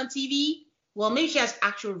willing to come on TV? Well, maybe she has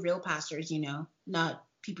actual real pastors, not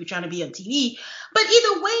people trying to be on TV. But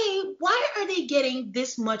either way, why are they getting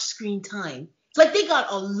this much screen time? Like, they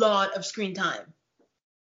got a lot of screen time.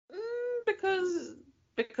 Because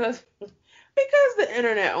the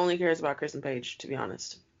internet only cares about Chris and Paige, to be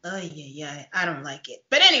honest. Yeah, I don't like it.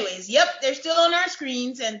 But anyways, yep, they're still on our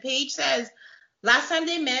screens, and Paige says last time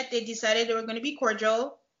they met, they decided they were going to be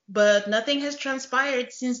cordial, but nothing has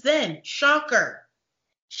transpired since then. Shocker.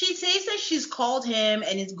 She says that she's called him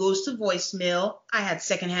and it goes to voicemail. I had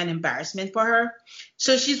secondhand embarrassment for her.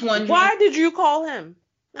 So she's wondering. Why did you call him?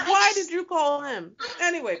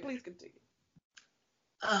 Anyway, please continue.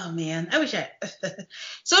 Oh, man. I wish I.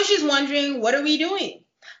 So she's wondering, what are we doing?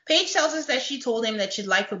 Paige tells us that she told him that she'd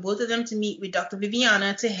like for both of them to meet with Dr.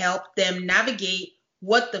 Viviana to help them navigate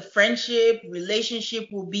what the friendship, relationship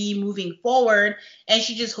will be moving forward. And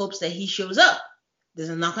she just hopes that he shows up. There's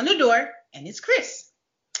a knock on the door, and it's Chris.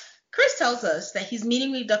 Chris tells us that he's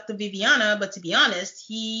meeting with Dr. Viviana, but to be honest,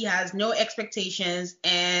 he has no expectations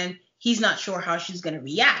and he's not sure how she's going to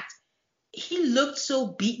react. He looked so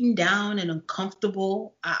beaten down and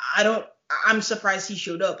uncomfortable. I'm surprised he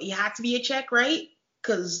showed up. He had to be a check, right?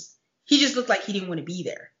 Because he just looked like he didn't want to be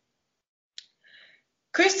there.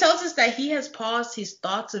 Chris tells us that he has paused his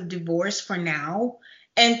thoughts of divorce for now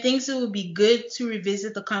and thinks it would be good to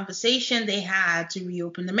revisit the conversation they had to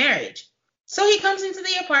reopen the marriage. So he comes into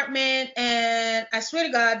the apartment, and I swear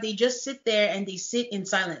to God, they just sit there and they sit in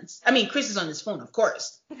silence. I mean, Chris is on his phone, of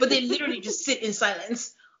course, but they literally just sit in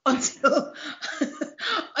silence until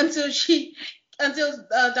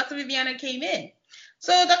Dr. Viviana came in.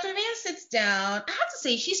 So Dr. Viviana sits down. I have to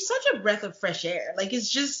say, she's such a breath of fresh air. Like, it's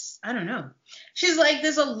just, I don't know. She's like,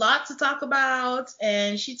 there's a lot to talk about,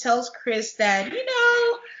 and she tells Chris that,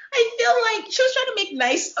 I feel like she was trying to make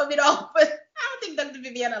nice of it all, but I don't think Dr.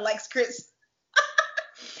 Viviana likes Chris.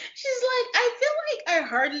 She's like, I feel like I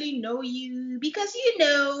hardly know you because,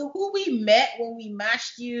 who we met when we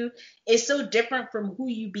matched you is so different from who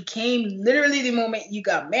you became literally the moment you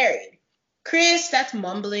got married. Chris starts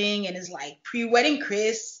mumbling and is like, pre-wedding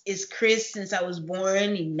Chris is Chris since I was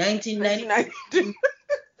born in 1990. I'm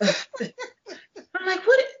like,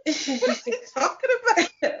 what are you talking about?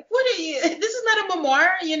 What are you? This is not a memoir.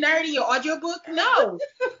 You're narrating your audiobook? No.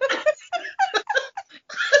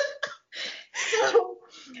 So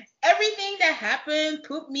everything that happened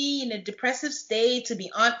put me in a depressive state. To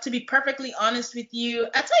be perfectly honest with you,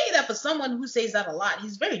 I tell you that for someone who says that a lot,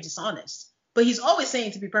 he's very dishonest. But he's always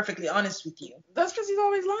saying to be perfectly honest with you. That's because he's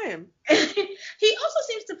always lying. He also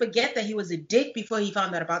seems to forget that he was a dick before he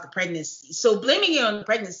found out about the pregnancy. So blaming it on the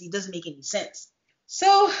pregnancy doesn't make any sense.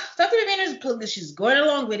 So Dr. Viviana, she's going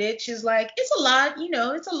along with it. She's like, it's a lot,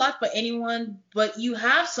 it's a lot for anyone, but you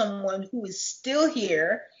have someone who is still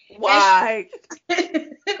here. Why?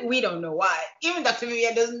 We don't know why. Even Dr.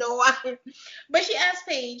 Viviana doesn't know why. But she asked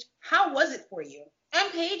Paige, how was it for you?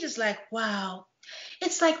 And Paige is like, wow,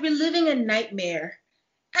 it's like reliving a nightmare.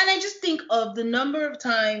 And I just think of the number of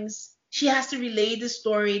times she has to relay the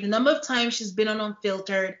story, the number of times she's been on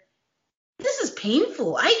Unfiltered. This is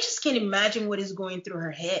painful. I just can't imagine what is going through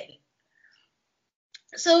her head.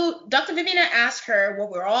 So Dr. Viviana asked her what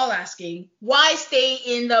we're all asking, why stay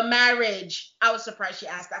in the marriage? I was surprised she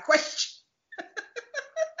asked that question.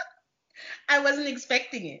 I wasn't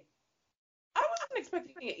expecting it. I wasn't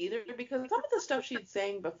expecting it either because some of the stuff she'd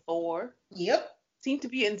saying before seemed to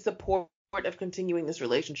be in support of continuing this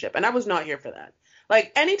relationship. And I was not here for that.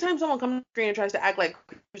 Like, anytime someone comes on the screen and tries to act like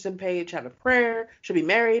Chris and Paige have a prayer, should be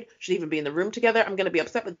married, should even be in the room together, I'm going to be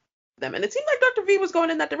upset with them. And it seemed like Dr. V was going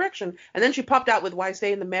in that direction. And then she popped out with why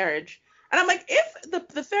stay in the marriage. And I'm like,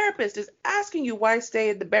 if the therapist is asking you why stay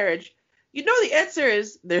in the marriage, the answer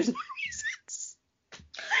is there's no reasons.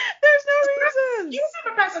 There's no reasons. You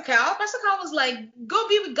remember Pastor Cal? Pastor Cal was like, go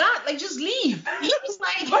be with God. Like, just leave. He was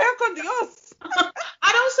like, vaya con Dios. I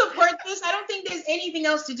I don't support this. I don't think there's anything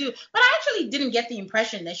else to do. But I actually didn't get the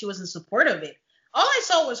impression that she was in support of it. All I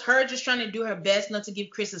saw was her just trying to do her best not to give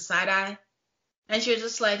Chris a side eye. And she was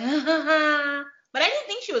just like, ha, ha, ha. But I didn't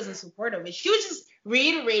think she was in support of it. She was just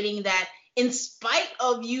reiterating that in spite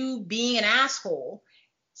of you being an asshole,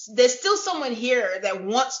 there's still someone here that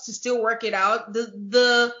wants to still work it out.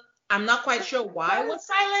 I'm not quite sure why I was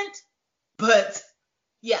silent, but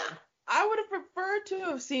yeah. I would have preferred to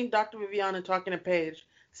have seen Dr. Viviana talking to Paige,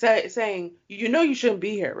 saying, you shouldn't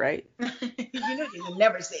be here, right? You would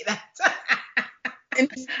never say that.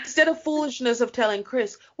 Instead of foolishness of telling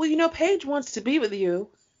Chris, Paige wants to be with you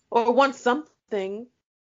or wants something.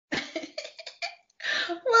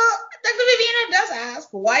 Well, Dr. Viviana does ask,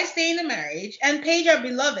 why stay in the marriage? And Paige, our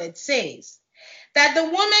beloved, says that the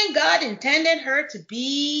woman God intended her to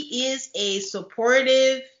be is a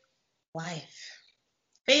supportive wife.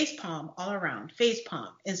 Face palm all around. Face palm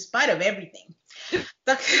in spite of everything.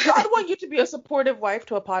 God want you to be a supportive wife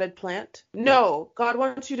to a potted plant? No, God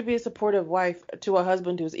wants you to be a supportive wife to a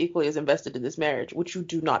husband who's equally as invested in this marriage, which you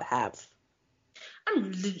do not have.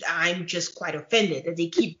 I'm just quite offended that they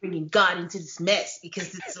keep bringing God into this mess,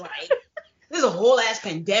 because it's like, there's a whole ass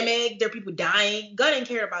pandemic. There are people dying. God didn't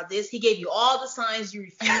care about this. He gave you all the signs you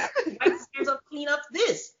refuse. Why does hands up clean up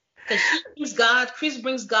this? Because she brings God, Chris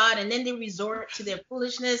brings God, and then they resort to their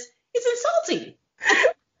foolishness. It's insulting.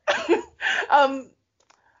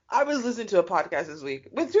 I was listening to a podcast this week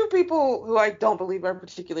with two people who I don't believe are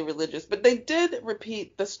particularly religious, but they did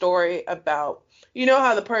repeat the story about,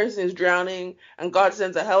 how the person is drowning and God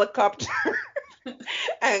sends a helicopter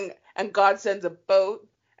and God sends a boat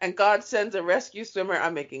and God sends a rescue swimmer.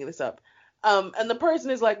 I'm making this up. And the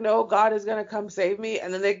person is like, no, God is going to come save me.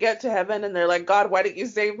 And then they get to heaven and they're like, God, why didn't you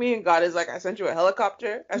save me? And God is like, I sent you a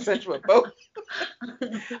helicopter. I sent you a boat.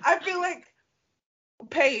 I feel like,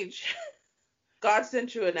 Paige, God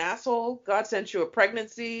sent you an asshole. God sent you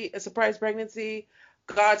a surprise pregnancy.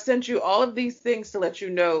 God sent you all of these things to let you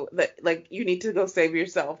know that, you need to go save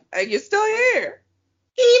yourself. And you're still here.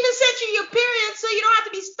 He even sent you your period so you don't have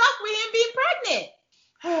to be stuck with him being pregnant.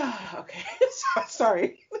 Okay.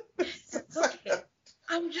 Sorry. It's okay.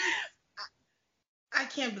 I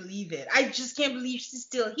can't believe it. I just can't believe she's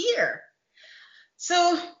still here.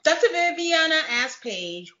 So Dr. Viviana asked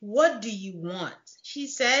Paige, what do you want? She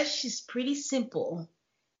says she's pretty simple.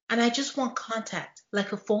 And I just want contact,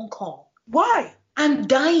 like a phone call. Why? I'm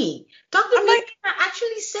dying. Dr. Viviana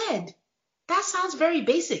actually said, that sounds very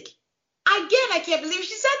basic. Again, I can't believe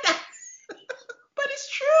she said that. But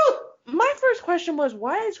it's true. My first question was,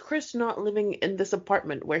 why is Chris not living in this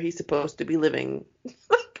apartment where he's supposed to be living?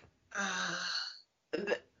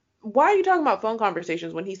 Why are you talking about phone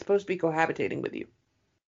conversations when he's supposed to be cohabitating with you?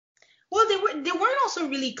 Well, they weren't also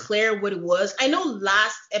really clear what it was. I know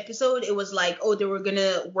last episode it was like, they were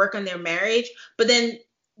gonna work on their marriage, but then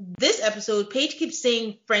this episode, Paige keeps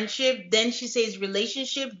saying friendship, then she says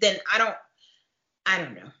relationship, then I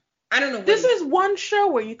don't know. I don't know. This is one show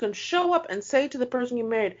where you can show up and say to the person you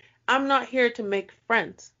married, I'm not here to make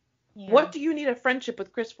friends. Yeah. What do you need a friendship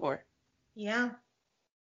with Chris for? Yeah.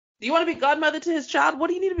 Do you want to be godmother to his child? What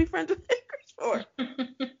do you need to be friends with Chris for?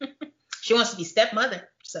 She wants to be stepmother.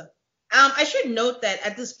 So, I should note that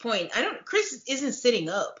at this point, Chris isn't sitting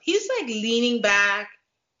up. He's like leaning back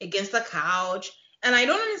against the couch. And I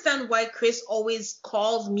don't understand why Chris always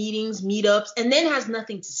calls meetings, meetups, and then has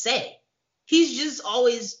nothing to say. He's just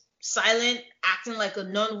always silent, acting like a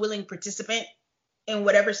non-willing participant in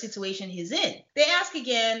whatever situation he's in. They ask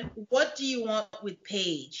again, what do you want with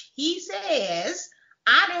Paige? He says,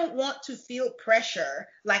 I don't want to feel pressure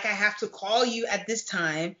like I have to call you at this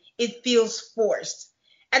time. It feels forced.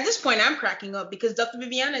 At this point, I'm cracking up because Dr.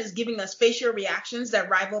 Viviana is giving us facial reactions that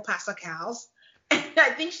rival Pastor Cal's. And I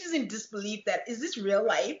think she's in disbelief that, is this real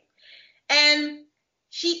life? And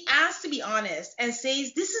she asks to be honest and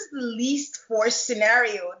says, this is the least forced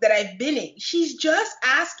scenario that I've been in. She's just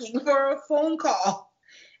asking for a phone call.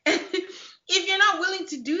 And if you're not willing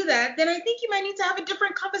to do that, then I think you might need to have a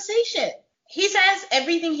different conversation. He says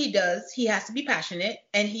everything he does, he has to be passionate,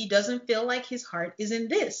 and he doesn't feel like his heart is in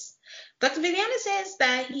this. Dr. Viviana says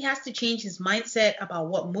that he has to change his mindset about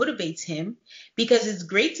what motivates him, because it's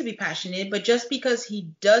great to be passionate, but just because he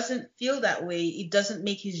doesn't feel that way, it doesn't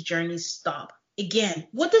make his journey stop. Again,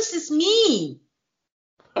 what does this mean?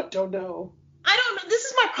 I don't know. This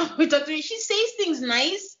is my problem with Dr. She says things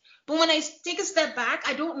nice, but when I take a step back,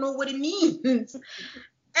 I don't know what it means.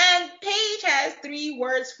 And Paige has 3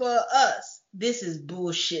 words for us. This is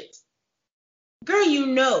bullshit. Girl, you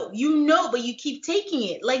know, but you keep taking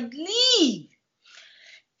it. Like, leave.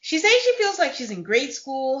 She says she feels like she's in grade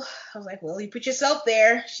school. I was like, well, you put yourself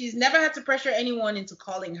there. She's never had to pressure anyone into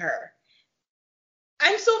calling her.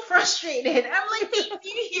 I'm so frustrated. I'm like, do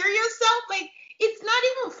you hear yourself? Like, it's not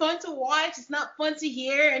even fun to watch. It's not fun to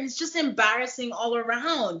hear. And it's just embarrassing all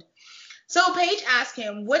around. So Paige asked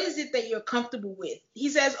him, what is it that you're comfortable with? He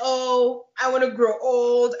says, oh, I want to grow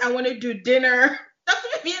old. I want to do dinner. Dr.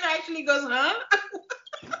 Vivian actually goes, huh?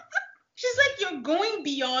 She's like, you're going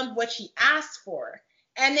beyond what she asked for.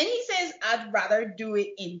 And then he says, I'd rather do it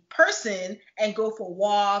in person and go for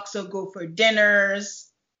walks or go for dinners.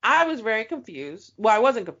 I was very confused. Well, I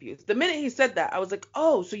wasn't confused. The minute he said that, I was like,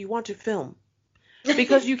 oh, so you want to film.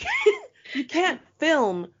 Because you can't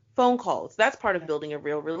film phone calls. That's part of building a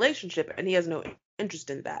real relationship, and he has no interest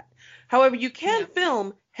in that. However, you can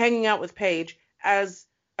film hanging out with Paige as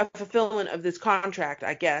a fulfillment of this contract,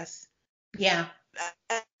 I guess. Yeah.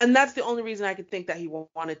 And that's the only reason I could think that he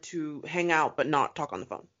wanted to hang out but not talk on the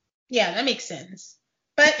phone. Yeah, that makes sense.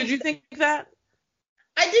 But did you think that?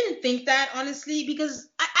 I didn't think that, honestly, because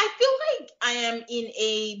I feel like I am in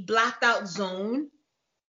a blacked out zone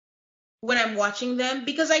when I'm watching them,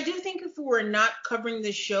 because I do think if we were not covering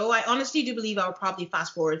this show, I honestly do believe I would probably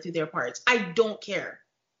fast forward through their parts. I don't care.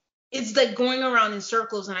 It's like going around in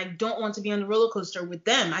circles, and I don't want to be on the roller coaster with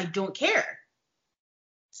them. I don't care.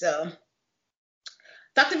 So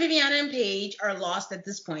Dr. Viviana and Paige are lost at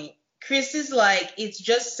this point. Chris is like, it's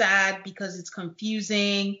just sad because it's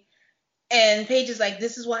confusing. And Paige is like,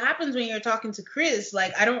 this is what happens when you're talking to Chris.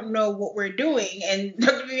 Like, I don't know what we're doing. And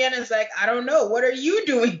Dr. Viviana is like, I don't know. What are you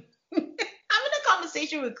doing? Having a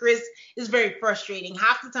conversation with Chris is very frustrating.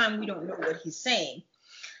 Half the time we don't know what he's saying.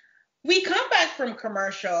 We come back from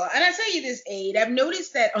commercial, and I tell you this, Aid, I've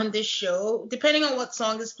noticed that on this show, depending on what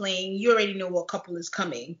song is playing, you already know what couple is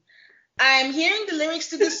coming. I'm hearing the lyrics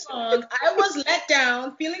to this song. I was let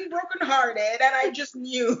down, feeling brokenhearted, and I just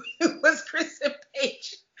knew it was Chris and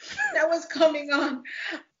Paige that was coming on.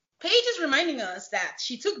 Paige is reminding us that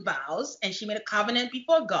she took vows and she made a covenant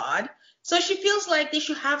before God. So she feels like they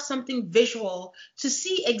should have something visual to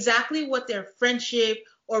see exactly what their friendship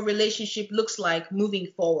or relationship looks like moving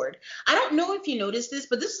forward. I don't know if you noticed this,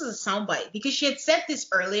 but this is a soundbite because she had said this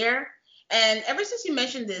earlier. And ever since you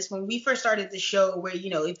mentioned this, when we first started the show, where,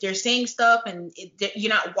 you know, if they're saying stuff and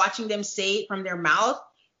you're not watching them say it from their mouth,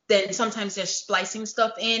 then sometimes they're splicing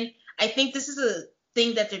stuff in. I think this is a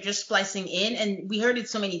thing that they're just splicing in. And we heard it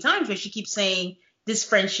so many times where she keeps saying this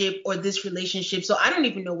friendship or this relationship. So I don't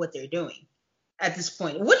even know what they're doing at this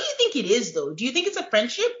point. What do you think it is, though? Do you think it's a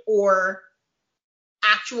friendship or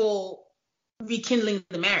actual rekindling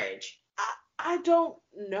the marriage? I don't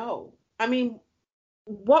know. I mean,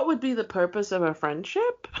 what would be the purpose of a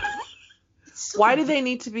friendship? Why do they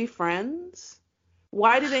need to be friends?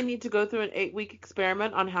 Why do they need to go through an 8-week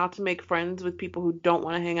experiment on how to make friends with people who don't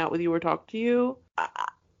want to hang out with you or talk to you?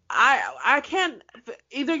 I can't.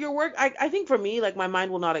 Either you're I think for me, like, my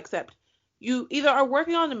mind will not accept. You either are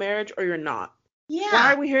working on the marriage or you're not. Yeah.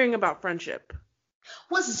 Why are we hearing about friendship?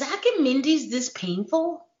 Was Zach and Mindy's this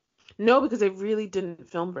painful? No, because they really didn't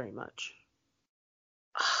film very much.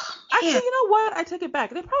 Oh, actually, you know what? I take it back.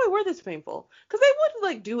 They probably were this painful because they would,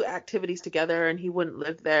 like, do activities together and he wouldn't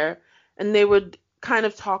live there, and they would kind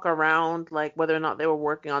of talk around, like, whether or not they were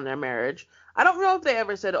working on their marriage. I don't know if they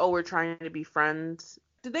ever said, oh, we're trying to be friends.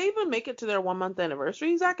 Did they even make it to their 1-month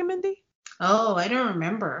anniversary, Zach and Mindy? Oh, I don't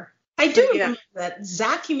remember. I do remember that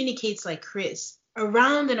Zach communicates like Chris,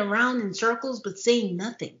 around and around in circles, but saying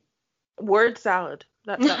nothing. Word salad.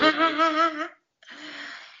 That's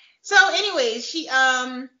So anyways,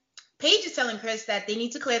 Paige is telling Chris that they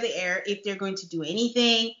need to clear the air if they're going to do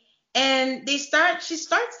anything. And she starts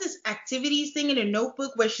this activities thing in a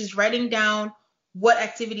notebook where she's writing down what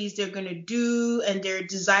activities they're going to do and their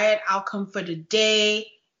desired outcome for the day.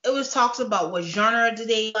 It was talks about what genre do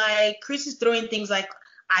they like. Chris is throwing things like,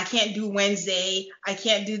 I can't do Wednesday. I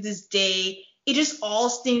can't do this day. It just all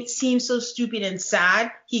seems so stupid and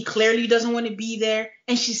sad. He clearly doesn't want to be there,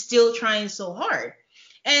 and she's still trying so hard.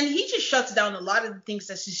 And he just shuts down a lot of the things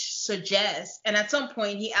that she suggests. And at some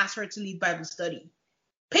point, he asks her to lead Bible study.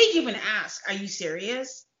 Paige even asks, are you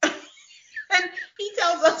serious? And he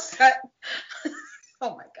tells us that,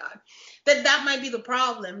 oh my God, that might be the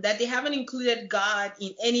problem, that they haven't included God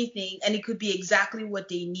in anything, and it could be exactly what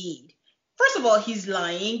they need. First of all, he's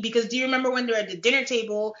lying, because do you remember when they were at the dinner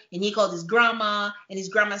table and he called his grandma, and his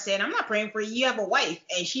grandma said, I'm not praying for you, you have a wife,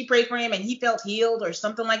 and she prayed for him and he felt healed or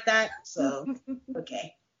something like that? So,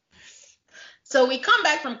 okay. So we come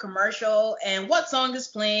back from commercial, and what song is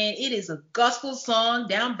playing? It is a gospel song,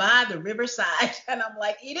 Down by the Riverside. And I'm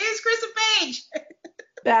like, it is Chris and Paige.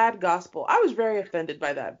 Bad gospel. I was very offended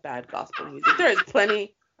by that bad gospel music. There is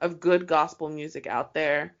plenty of good gospel music out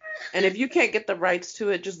there. And if you can't get the rights to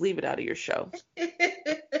it, just leave it out of your show.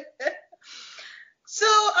 So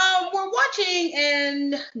we're watching,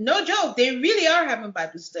 and no joke, they really are having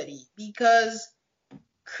Bible study because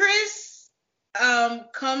Chris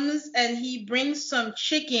comes and he brings some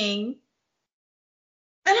chicken,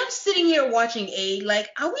 and I'm sitting here watching A, like,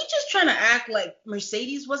 are we just trying to act like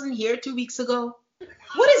Mercedes wasn't here 2 weeks ago?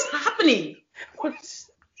 What is happening? Because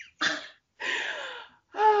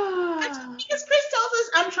Chris tells us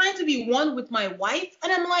I'm trying to be one with my wife,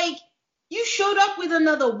 and I'm like, you showed up with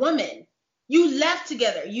another woman. You left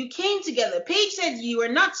together. You came together. Paige said you are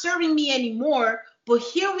not serving me anymore, but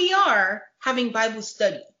here we are having Bible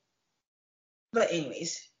study. But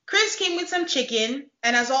anyways, Chris came with some chicken,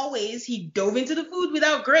 and as always, he dove into the food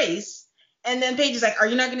without grace. And then Paige is like, are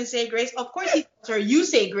you not going to say grace? Of course he tells her, you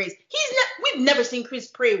say grace. We've never seen Chris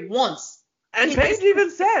pray once. And Paige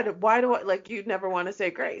even said, why do I, like, you'd never want to say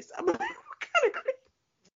grace? I'm like, what kind of grace?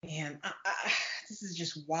 Man, this is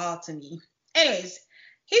just wild to me. Anyways,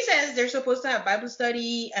 he says they're supposed to have Bible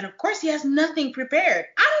study, and of course he has nothing prepared.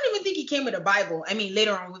 I don't even think he came with a Bible. I mean,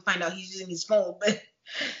 later on we'll find out he's using his phone, but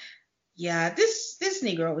yeah, this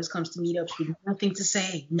nigger always comes to meetups with nothing to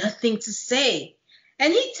say.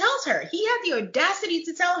 And he tells her, he had the audacity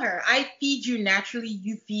to tell her, I feed you naturally,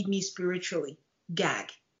 you feed me spiritually.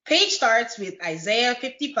 Gag. Page starts with Isaiah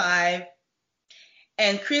 55,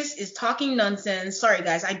 and Chris is talking nonsense. Sorry,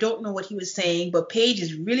 guys, I don't know what he was saying, but Paige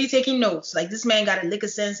is really taking notes. Like, this man got a lick of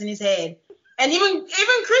sense in his head. And even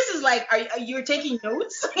Chris is like, are you taking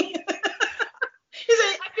notes? He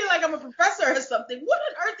said, I feel like I'm a professor or something. What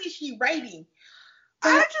on earth is she writing?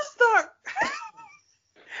 I just thought,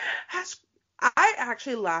 I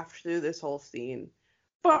actually laughed through this whole scene.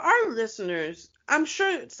 For our listeners, I'm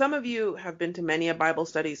sure some of you have been to many a Bible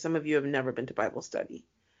study. Some of you have never been to Bible study.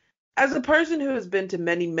 As a person who has been to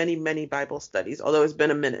many, many, many Bible studies, although it's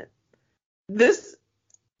been a minute,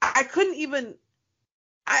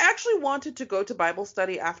 I actually wanted to go to Bible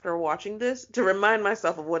study after watching this to remind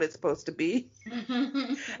myself of what it's supposed to be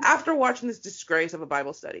after watching this disgrace of a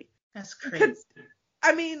Bible study. That's crazy.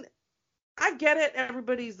 I mean, I get it.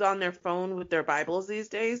 Everybody's on their phone with their Bibles these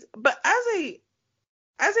days. But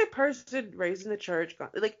as a person raised in the church,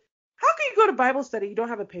 like, how can you go to Bible study? You don't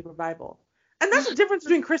have a paper Bible. And that's the difference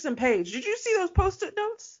between Chris and Paige. Did you see those Post-it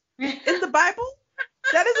notes in the Bible?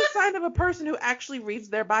 That is a sign of a person who actually reads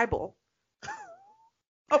their Bible.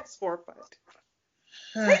 I was horrified.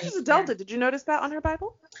 Paige is adulted. Did you notice that on her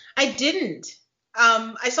Bible? I didn't.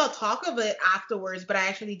 I saw talk of it afterwards, but I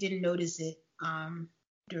actually didn't notice it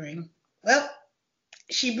during. Well,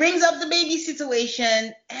 she brings up the baby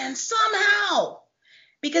situation, and somehow,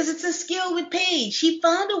 because it's a skill with Paige, she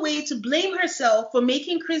found a way to blame herself for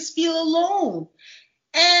making Chris feel alone.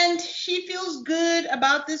 And she feels good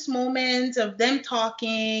about this moment of them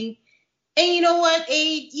talking. And you know what?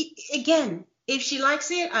 Again, if she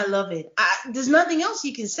likes it, I love it. There's nothing else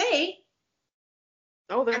you can say.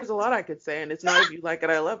 Oh, there's a lot I could say, and it's not if you like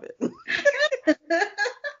it, I love it.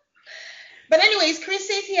 But anyways, Chris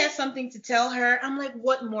says he has something to tell her. I'm like,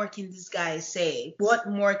 what more can this guy say? What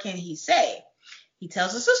more can he say? He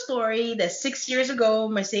tells us a story that 6 years ago,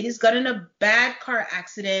 Mercedes got in a bad car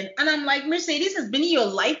accident. And I'm like, Mercedes has been in your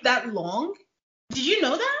life that long? Did you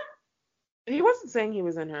know that? He wasn't saying he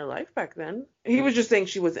was in her life back then. He was just saying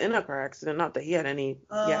she was in a car accident, not that he had any.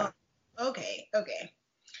 Yeah. Okay.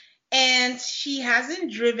 And she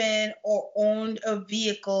hasn't driven or owned a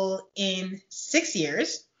vehicle in 6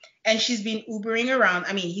 years. And she's been Ubering around.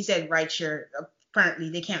 I mean, he said rideshare.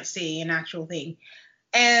 Apparently, they can't say an actual thing.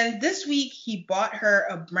 And this week, he bought her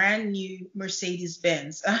a brand new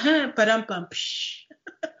Mercedes-Benz.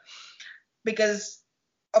 Because,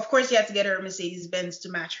 of course, he had to get her a Mercedes-Benz to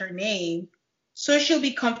match her name, so she'll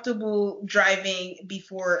be comfortable driving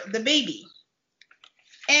before the baby.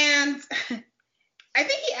 And I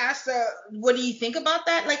think he asked her, what do you think about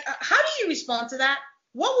that? Like, how do you respond to that?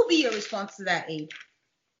 What would be your response to that, Abe?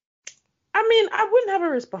 I mean, I wouldn't have a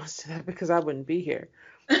response to that because I wouldn't be here.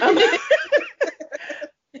 I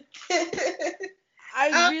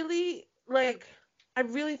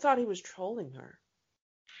really thought he was trolling her.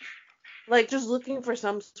 Like, just looking for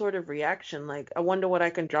some sort of reaction. Like, I wonder what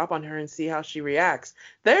I can drop on her and see how she reacts.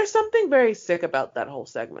 There's something very sick about that whole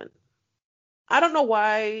segment. I don't know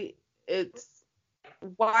why it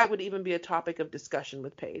would even be a topic of discussion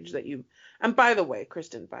with Paige and by the way, Chris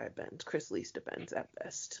didn't buy a Benz. Chris leased a Benz at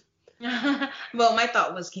best. Well, my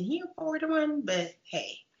thought was, can he afford one? But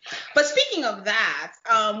hey. But speaking of that,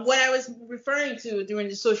 what I was referring to during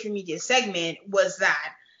the social media segment was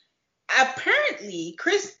that apparently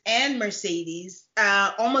Chris and Mercedes,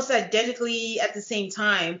 almost identically at the same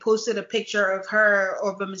time, posted a picture of her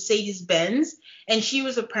of a Mercedes Benz, and she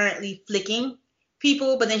was apparently flicking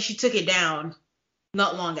people, but then she took it down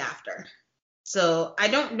not long after. So I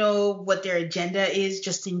don't know what their agenda is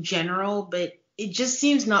just in general, but it just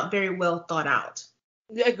seems not very well thought out.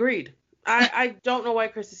 Agreed. I don't know why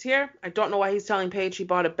Chris is here. I don't know why he's telling Paige he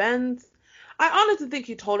bought a Benz. I honestly think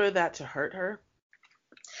he told her that to hurt her.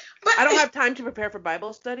 But I don't have time to prepare for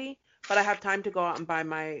Bible study, but I have time to go out and buy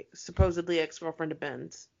my supposedly ex-girlfriend a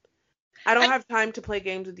Benz. I don't have time to play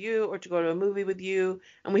games with you or to go to a movie with you,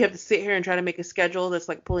 and we have to sit here and try to make a schedule that's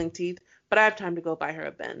like pulling teeth, but I have time to go buy her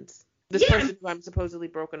a Benz. This person who I'm supposedly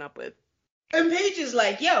broken up with. And Paige is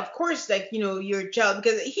like, yeah, of course, like, your child,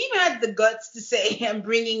 because he even had the guts to say, I'm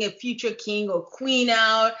bringing a future king or queen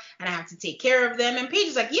out, and I have to take care of them. And Paige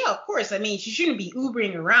is like, yeah, of course. I mean, she shouldn't be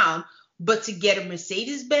Ubering around, but to get a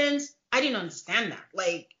Mercedes Benz, I didn't understand that.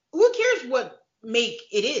 Like, who cares what make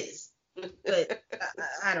it is? But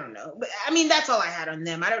I don't know. But I mean, that's all I had on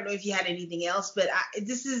them. I don't know if you had anything else, but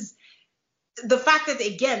this is the fact that,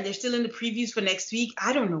 again, they're still in the previews for next week.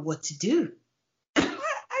 I don't know what to do.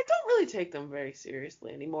 I don't really take them very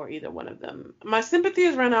seriously anymore, either one of them. My sympathy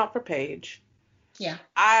has run out for Paige. Yeah.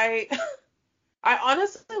 I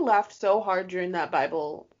honestly laughed so hard during that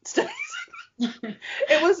Bible study.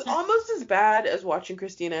 It was almost as bad as watching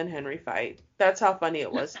Christina and Henry fight. That's how funny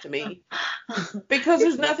it was to me. Because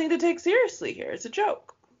there's nothing to take seriously here. It's a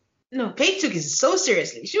joke. No, Paige took it so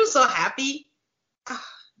seriously. She was so happy. Oh,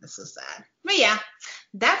 that's so sad. But yeah,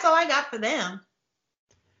 that's all I got for them.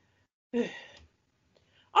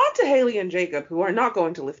 On to Haley and Jacob, who are not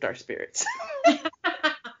going to lift our spirits.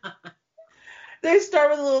 They start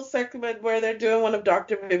with a little segment where they're doing one of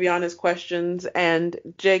Dr. Viviana's questions, and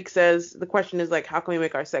Jake says, the question is like, how can we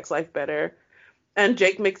make our sex life better? And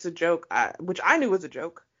Jake makes a joke, which I knew was a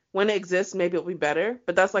joke. When it exists, maybe it'll be better,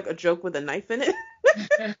 but that's like a joke with a knife in it.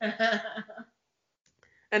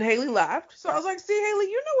 And Haley laughed, so I was like, see, Haley,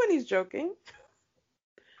 you know when he's joking.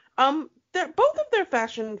 Both of their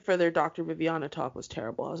fashion for their Dr. Viviana talk was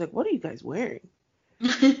terrible. I was like, what are you guys wearing?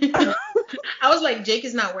 I was like, Jake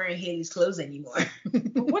is not wearing Haley's clothes anymore.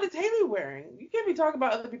 What is Haley wearing? You can't be talking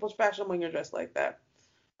about other people's fashion when you're dressed like that.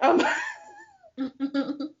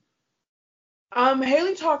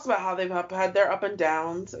 Haley talks about how they've had their up and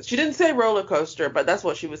downs. She didn't say roller coaster, but that's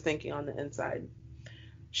what she was thinking on the inside.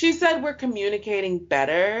 She said we're communicating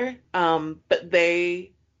better, but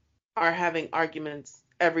they are having arguments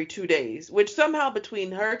every 2 days, which somehow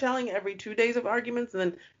between her telling every 2 days of arguments and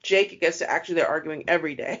then Jake gets to actually they're arguing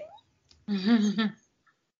every day. And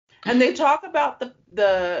they talk about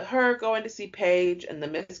the her going to see Paige and the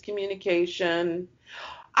miscommunication.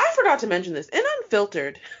 I forgot to mention this. In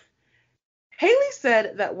Unfiltered, Haley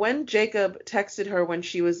said that when Jacob texted her when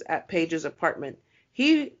she was at Paige's apartment,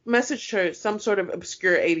 he messaged her some sort of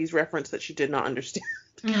obscure 80s reference that she did not understand.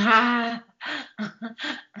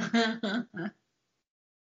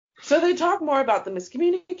 So they talk more about the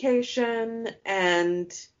miscommunication,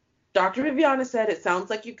 and Dr. Viviana said, it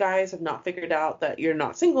sounds like you guys have not figured out that you're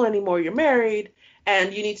not single anymore, you're married,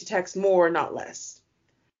 and you need to text more, not less.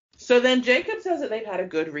 So then Jacob says that they've had a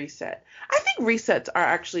good reset. I think resets are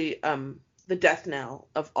actually the death knell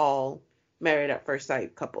of all married at first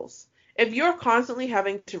sight couples. If you're constantly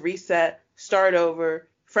having to reset, start over,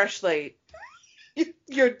 fresh slate,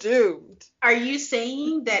 you're doomed. Are you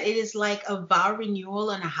saying that it is like a vow renewal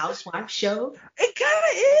on a housewife show? It kind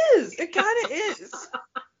of is. It kind of is.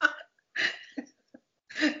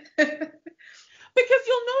 Because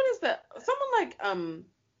you'll notice that someone like,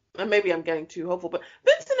 and maybe I'm getting too hopeful, but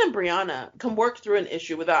Vincent and Brianna can work through an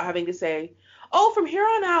issue without having to say, oh, from here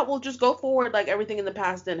on out, we'll just go forward like everything in the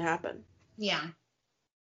past didn't happen. Yeah.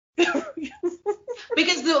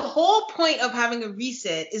 Because the whole point of having a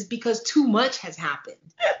reset is because too much has happened.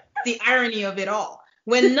 The irony of it all.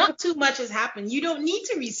 When not too much has happened, you don't need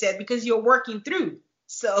to reset because you're working through.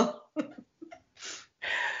 So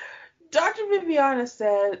Dr. Viviana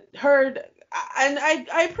said, and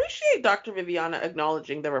I appreciate Dr. Viviana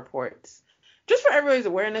acknowledging the reports. Just for everybody's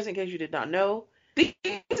awareness, in case you did not know, these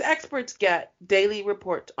experts get daily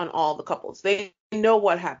reports on all the couples. They know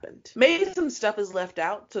what happened. Maybe some stuff is left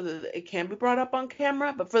out so that it can be brought up on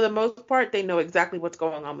camera, but for the most part, they know exactly what's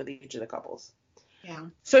going on with each of the couples. Yeah.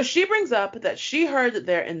 So she brings up that she heard that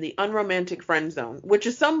they're in the unromantic friend zone, which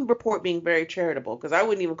is some report being very charitable, because I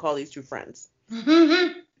wouldn't even call these two friends.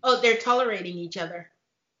 Oh, they're tolerating each other.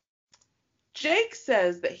 Jake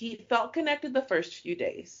says that he felt connected the first few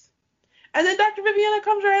days. And then Dr. Viviana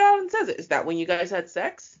comes right out and says it. Is that when you guys had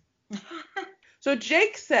sex? So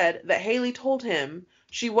Jake said that Haley told him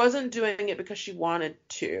She wasn't doing it because she wanted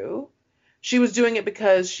to. She was doing it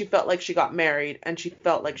because she felt like she got married and she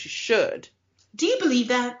felt like she should. Do you believe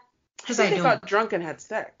that? I Because think I they don't. got drunk and had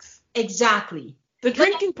sex. Exactly. The Like,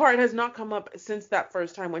 drinking part has not come up since that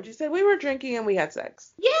first time when she said we were drinking and we had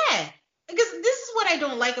sex. yeah. Because this is what I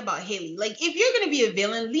don't like about Haley. Like, if you're going to be a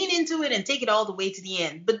villain, lean into it and take it all the way to the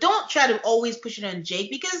end. But don't try to always push it on Jake,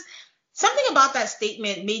 because something about that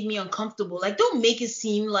statement made me uncomfortable. Like, don't make it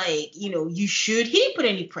seem like, you should. He didn't put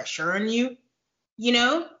any pressure on you, you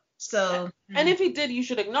know? So. And if he did, you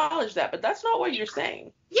should acknowledge that. But that's not what you're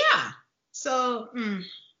saying. Yeah. So,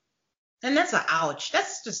 and that's a ouch.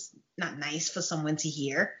 That's just not nice for someone to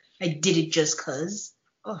hear. I did it just 'cause.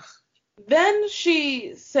 Ugh. Then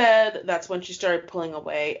she said that's when she started pulling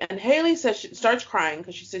away. And Haley says she starts crying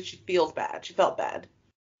because she said she feels bad. She felt bad.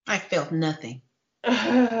 I felt nothing.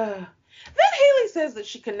 Then Haley says that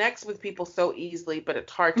she connects with people so easily, but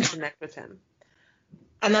it's hard to connect with him.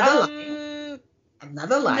 Another lie.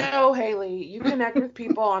 Another lie. No, Haley, you connect with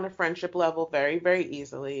people on a friendship level very, very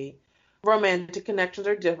easily. Romantic connections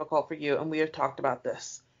are difficult for you, and we have talked about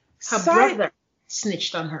this. Her brother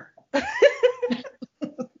snitched on her.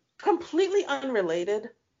 Completely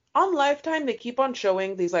unrelated. On Lifetime, they keep on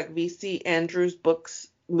showing these like V.C. Andrews books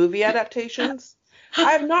movie adaptations.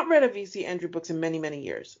 I have not read a V.C. Andrews books in many, many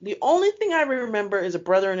years. The only thing I remember is a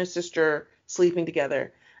brother and a sister sleeping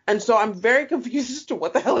together. And so I'm very confused as to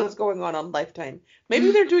what the hell is going on Lifetime.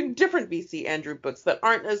 Maybe they're doing different V.C. Andrews books that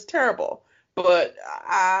aren't as terrible. But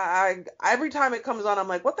I every time it comes on, I'm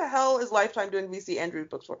like, what the hell is Lifetime doing V.C. Andrews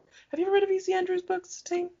books for? Have you ever read a V.C. Andrews books,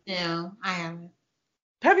 Ting? No, I haven't.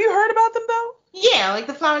 Have you heard about them, though? Yeah, like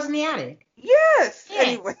The Flowers in the Attic. Yes. Yeah.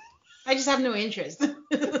 Anyway. I just have no interest.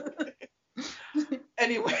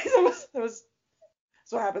 Anyway, that was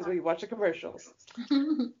what happens when you watch the commercials.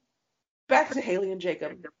 Back to Haley and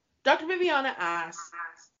Jacob. Dr. Viviana asks,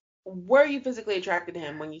 were you physically attracted to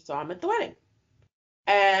him when you saw him at the wedding?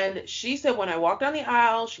 And she said when I walked down the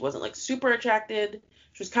aisle, she wasn't like super attracted.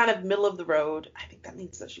 She was kind of middle of the road. I think that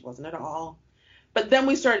means that she wasn't at all. But then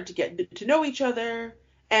we started to get to know each other,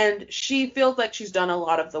 and she feels like she's done a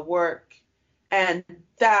lot of the work, and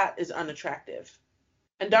that is unattractive.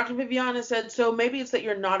 And Dr. Viviana said, so maybe it's that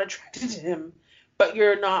you're not attracted to him, but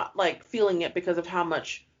you're not like feeling it because of how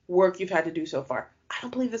much work you've had to do so far. I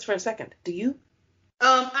don't believe this for a second. Do you?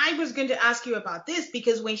 I was going to ask you about this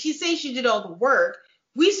because when she says she did all the work,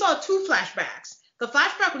 we saw two flashbacks. The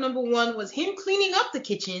flashback number one was him cleaning up the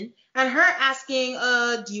kitchen and her asking,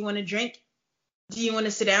 do you want to drink? Do you want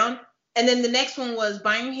to sit down? And then the next one was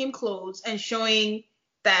buying him clothes and showing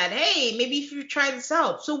that, hey, maybe if you try this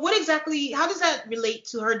out. So how does that relate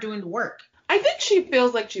to her doing the work? I think she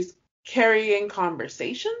feels like she's carrying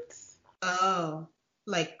conversations. Oh,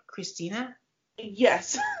 like Christina?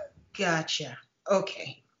 Yes. Gotcha.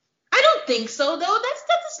 Okay. I don't think so, though.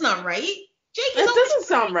 That's not right. Jake is It doesn't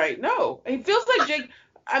sound right. No. It feels like Jake,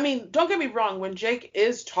 I mean, don't get me wrong. When Jake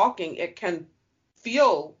is talking, it can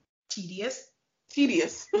feel tedious.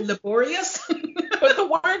 Laborious. But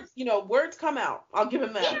the words come out. I'll give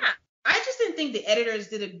him that. Yeah. I just didn't think the editors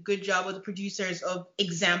did a good job with the producers of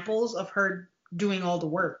examples of her doing all the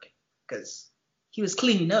work because he was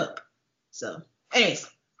cleaning up. So, anyways.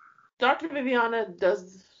 Dr. Viviana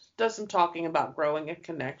does some talking about growing a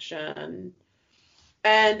connection.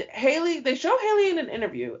 And they show Haley in an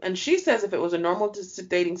interview, and she says if it was a normal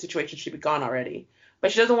dating situation, she'd be gone already.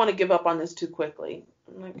 But she doesn't want to give up on this too quickly.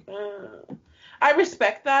 I'm like, I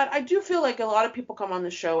respect that. I do feel like a lot of people come on the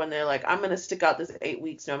show and they're like, I'm going to stick out this 8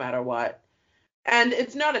 weeks no matter what. And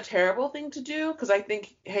it's not a terrible thing to do because I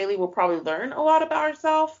think Haley will probably learn a lot about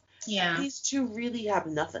herself. Yeah. These two really have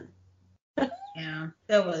nothing. Yeah,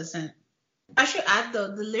 there wasn't. I should add,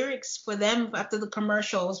 though, the lyrics for them after the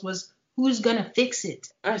commercials was, who's going to fix it?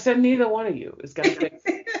 I said neither one of you is going to fix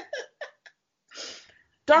it.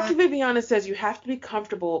 Dr. Viviana says you have to be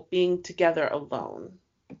comfortable being together alone.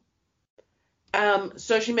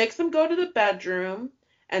 So she makes them go to the bedroom,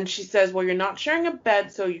 and she says, well, you're not sharing a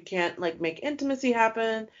bed, so you can't, make intimacy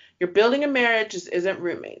happen. You're building a marriage, just isn't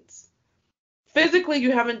roommates. Physically,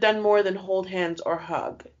 you haven't done more than hold hands or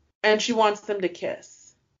hug. And she wants them to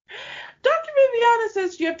kiss. Dr. Viviana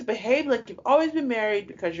says you have to behave like you've always been married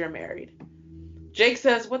because you're married. Jake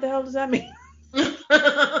says, what the hell does that mean?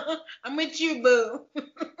 I'm with you, boo.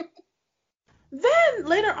 Then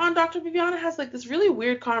later on, Dr. Viviana has this really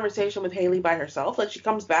weird conversation with Haley by herself. She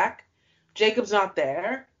comes back. Jacob's not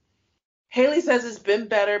there. Haley says it's been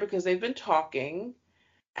better because they've been talking.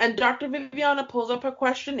 And Dr. Viviana pulls up her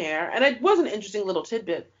questionnaire. And it was an interesting little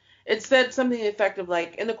tidbit. It said something effective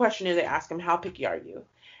in the questionnaire they asked him, how picky are you?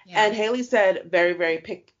 Yeah. And Haley said, very, very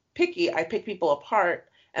picky. I pick people apart,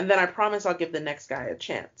 and then I promise I'll give the next guy a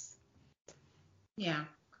chance. Yeah.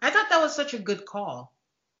 I thought that was such a good call.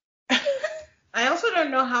 I also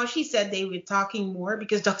don't know how she said they were talking more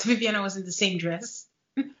because Dr. Viviana was in the same dress.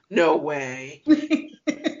 No way.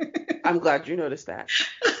 I'm glad you noticed that.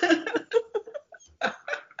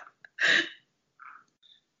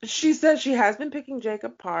 She said she has been picking Jake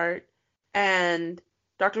apart, and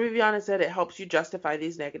Dr. Viviana said it helps you justify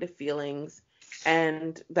these negative feelings,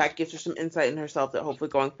 and that gives her some insight in herself that hopefully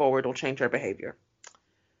going forward will change her behavior.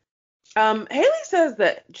 Haley says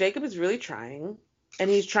that Jacob is really trying, and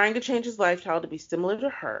he's trying to change his lifestyle to be similar to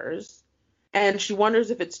hers, and she wonders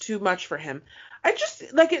if it's too much for him. I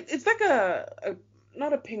just, like, it's like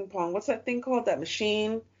not a ping pong, what's that thing called, that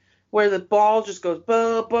machine, where the ball just goes,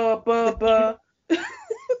 ba, ba, ba, ba.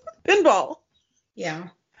 Pinball. Yeah.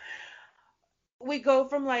 We go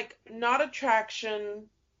from, like, not attraction,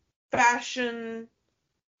 fashion,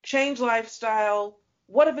 change lifestyle.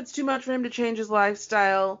 What if it's too much for him to change his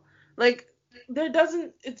lifestyle? Like,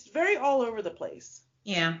 it's very all over the place.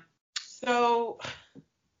 Yeah. So,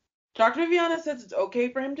 Dr. Viviana says it's okay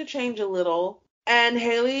for him to change a little. And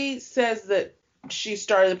Haley says that she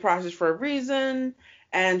started the process for a reason,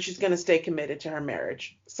 and she's going to stay committed to her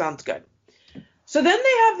marriage. Sounds good. So then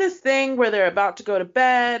they have this thing where they're about to go to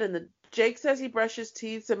bed, and Jake says he brushed his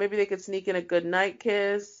teeth, so maybe they could sneak in a good night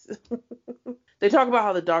kiss. They talk about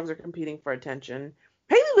how the dogs are competing for attention.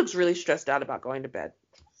 Haley looks really stressed out about going to bed.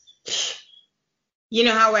 You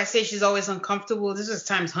know how I say she's always uncomfortable? This is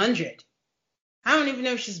times 100. I don't even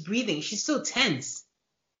know if she's breathing. She's so tense.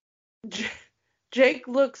 Jake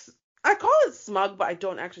looks, I call it smug, but I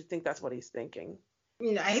don't actually think that's what he's thinking.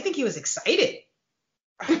 I think he was excited.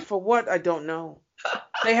 For what? I don't know.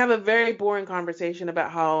 They have a very boring conversation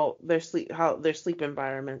about how their sleep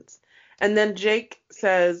environments. And then Jake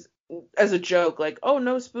says, as a joke, like, oh,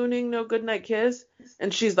 no spooning, no goodnight kiss.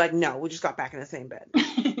 And she's like, no, we just got back in the same bed.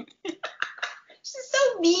 She's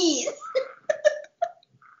so mean.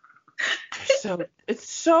 It's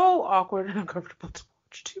so awkward and uncomfortable to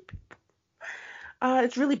watch two people.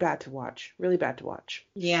 It's really bad to watch. Really bad to watch.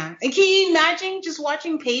 Yeah. And can you imagine just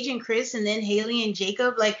watching Paige and Chris and then Haley and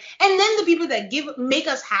Jacob? Like, and then the people that make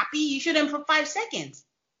us happy, you shoot them for 5 seconds.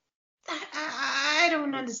 I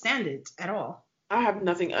don't understand it at all. I have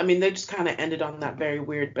nothing. I mean, they just kind of ended on that very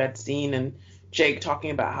weird bed scene and Jake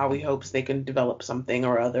talking about how he hopes they can develop something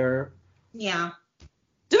or other. Yeah.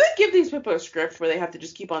 Do they give these people a script where they have to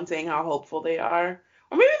just keep on saying how hopeful they are?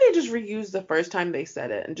 Or maybe they just reuse the first time they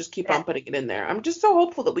said it and just keep on putting it in there. I'm just so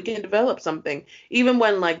hopeful that we can develop something, even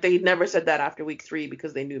when, like, they never said that after week 3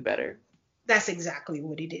 because they knew better. That's exactly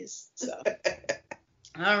what it is. So,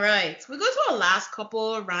 all right. We go to our last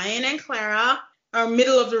couple, Ryan and Clara, our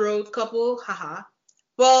middle of the road couple. Haha.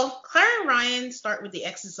 Well, Clara and Ryan start with the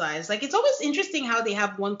exercise. Like, it's always interesting how they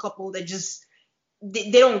have one couple that just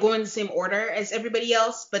they don't go in the same order as everybody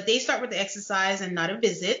else, but they start with the exercise and not a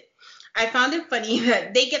visit. I found it funny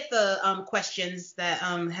that they get the questions that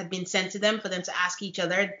had been sent to them for them to ask each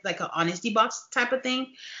other, like an honesty box type of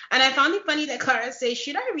thing. And I found it funny that Clara says,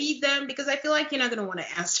 should I read them? Because I feel like you're not going to want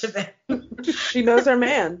to answer them. She knows her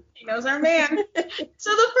man. She knows her man. So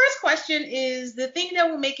the first question is, the thing that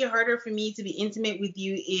will make it harder for me to be intimate with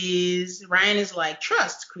you is, Ryan is like,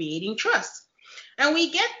 trust, creating trust. And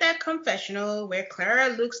we get that confessional where Clara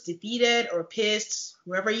looks defeated or pissed,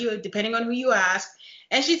 depending on who you ask.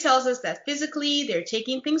 And she tells us that physically they're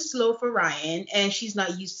taking things slow for Ryan, and she's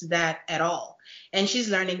not used to that at all. And she's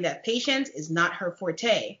learning that patience is not her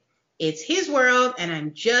forte. It's his world, and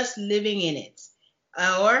I'm just living in it.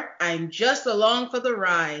 Or I'm just along for the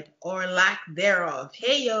ride, or lack thereof.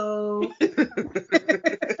 Hey, yo.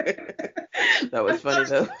 That was funny,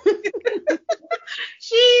 though.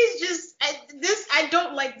 She's just, I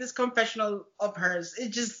don't like this confessional of hers. It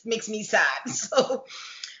just makes me sad. So,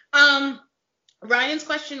 Ryan's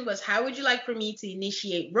question was, how would you like for me to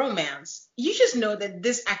initiate romance? You just know that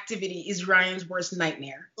this activity is Ryan's worst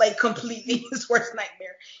nightmare, like completely his worst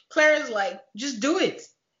nightmare. Clara's like, just do it.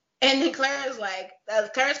 And then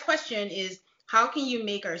Clara's question is, how can you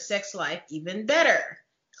make our sex life even better?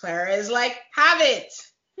 Clara is like, have it.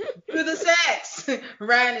 Do the sex.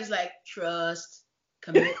 Ryan is like, trust,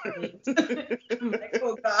 commitment. I'm like,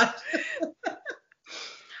 oh God.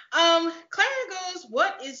 Clara goes,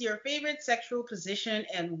 what is your favorite sexual position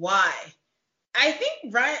and why? I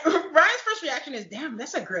think Ryan's first reaction is, damn,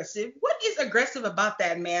 that's aggressive. What is aggressive about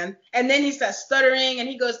that, man? And then he starts stuttering and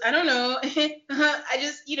he goes, I don't know. I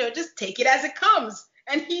just take it as it comes.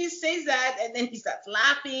 And he says that and then he starts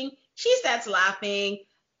laughing. She starts laughing.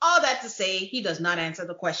 All that to say, he does not answer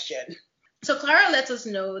the question. So Clara lets us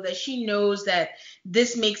know that she knows that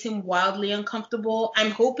this makes him wildly uncomfortable.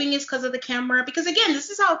 I'm hoping it's because of the camera, because again, this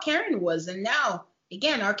is how Karen was, and now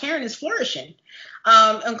again, our Karen is flourishing.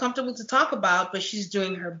 Uncomfortable to talk about, but she's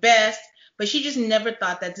doing her best. But she just never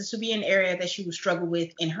thought that this would be an area that she would struggle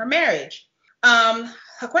with in her marriage.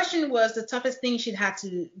 Her question was the toughest thing she'd had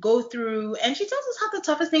to go through, and she tells us how the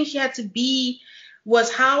toughest thing she had to be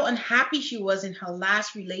was how unhappy she was in her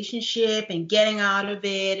last relationship and getting out of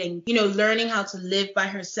it and, learning how to live by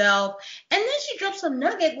herself. And then she drops a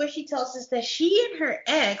nugget where she tells us that she and her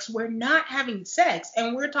ex were not having sex.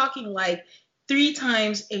 And we're talking like 3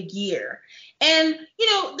 times a year. And,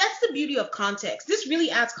 that's the beauty of context. This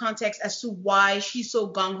really adds context as to why she's so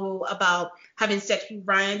gung-ho about having sex with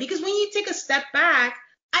Ryan. Because when you take a step back,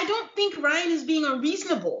 I don't think Ryan is being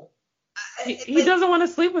unreasonable. He doesn't want to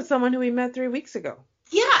sleep with someone who he met 3 weeks ago.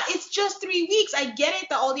 Yeah, it's just 3 weeks. I get it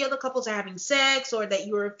that all the other couples are having sex or that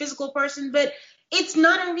you're a physical person, but it's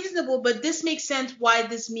not unreasonable. But this makes sense why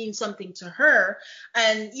this means something to her.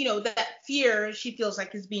 And, that fear she feels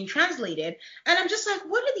like is being translated. And I'm just like,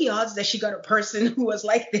 what are the odds that she got a person who was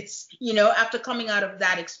like this, after coming out of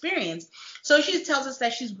that experience? So she tells us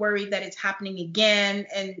that she's worried that it's happening again.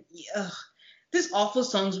 And this awful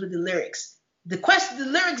songs with the lyrics. The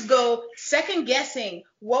lyrics go, second guessing,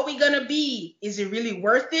 what we gonna be? Is it really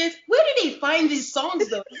worth it? Where do they find these songs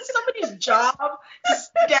though? Is this somebody's job to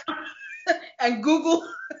sit down and Google?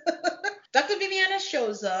 Dr. Viviana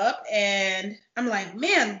shows up and I'm like,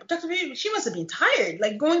 man, Dr. Viviana, she must have been tired,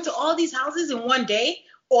 like going to all these houses in one day,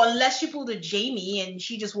 or unless she pulled a Jamie and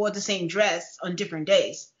she just wore the same dress on different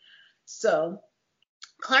days. So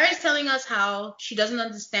Clara is telling us how she doesn't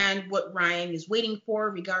understand what Ryan is waiting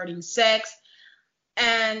for regarding sex.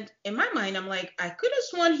 And in my mind, I'm like, I could have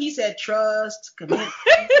sworn he said trust, commitment,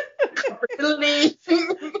 comfortability.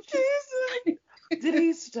 Did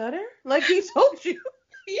he stutter? Like he told you?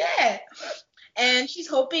 Yeah. And she's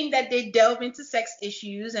hoping that they delve into sex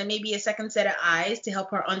issues and maybe a second set of eyes to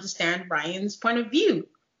help her understand Ryan's point of view.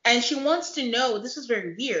 And she wants to know, this is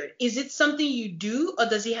very weird, is it something you do, or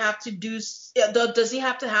does he have to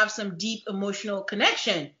have some deep emotional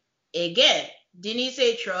connection? Again, didn't he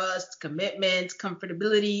say trust, commitment,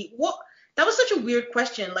 comfortability? What? That was such a weird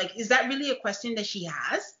question. Like, is that really a question that she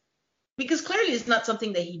has? Because clearly it's not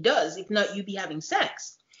something that he does. If not, you'd be having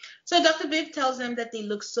sex. So Dr. Viv tells them that they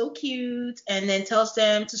look so cute and then tells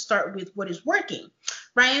them to start with what is working.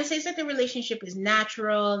 Ryan says that the relationship is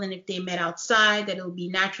natural, and if they met outside, that it'll be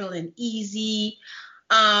natural and easy.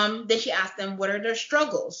 Then she asks them, what are their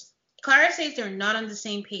struggles? Clara says they're not on the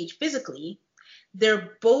same page physically.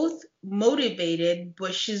 They're both motivated,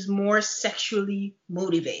 but she's more sexually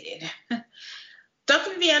motivated.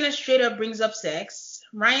 Dr. Viviana straight up brings up sex.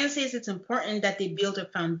 Ryan says it's important that they build a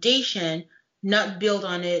foundation, not build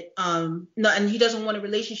on it. And he doesn't want a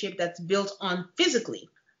relationship that's built on physically.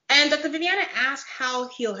 And Dr. Viviana asks how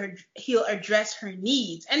he'll address her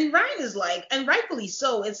needs. And Ryan is like, and rightfully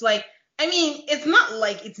so, it's like, I mean, it's not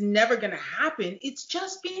like it's never going to happen. It's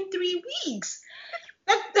just been 3 weeks.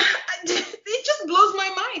 It just blows my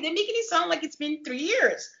mind. They're making it sound like it's been 3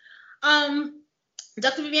 years.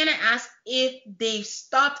 Dr. Viviana asked if they've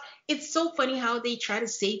stopped. It's so funny how they try to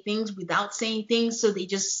say things without saying things. So they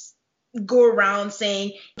just go around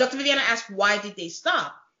saying, Dr. Viviana asked, why did they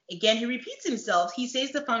stop? Again, he repeats himself. He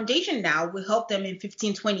says the foundation now will help them in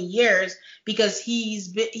 15, 20 years because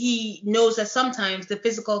he knows that sometimes the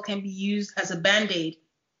physical can be used as a Band-Aid.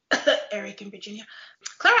 Eric and Virginia.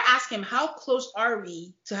 Clara asked him, how close are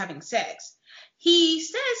we to having sex? He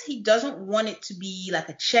says he doesn't want it to be like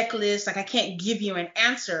a checklist, like I can't give you an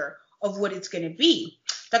answer of what it's going to be.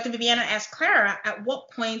 Dr. Viviana asked Clara, at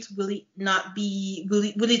what point will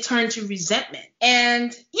it turn to resentment?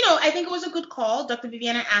 And, I think it was a good call. Dr.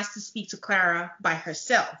 Viviana asked to speak to Clara by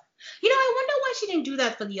herself. I wonder why she didn't do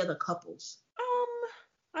that for the other couples.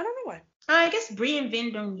 I don't know why. I guess Bree and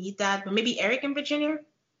Vin don't need that, but maybe Eric and Virginia?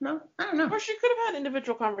 No, I don't know. Or she could have had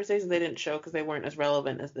individual conversations they didn't show because they weren't as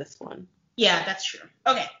relevant as this one. Yeah, that's true.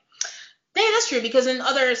 Okay. Yeah, that's true, because in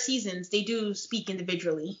other seasons, they do speak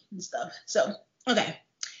individually and stuff. So, okay.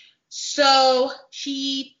 So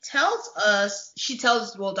she tells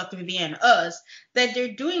Dr. Vivian us, that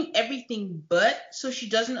they're doing everything but, so she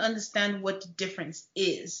doesn't understand what the difference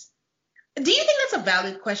is. Do you think that's a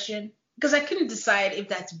valid question? Because I couldn't decide if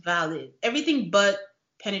that's valid. Everything but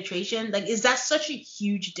penetration, like, is that such a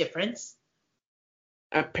huge difference?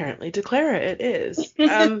 Apparently to Clara it is.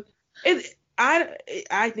 I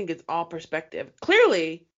think it's all perspective.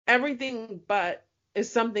 Clearly everything but is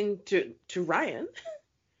something to Ryan.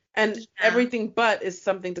 And everything but is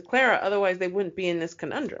something to Clara. Otherwise, they wouldn't be in this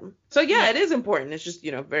conundrum. So, yeah, it is important. It's just,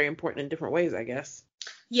 very important in different ways, I guess.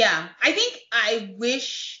 Yeah. I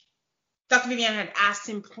wish Dr. Viviana had asked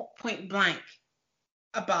him point blank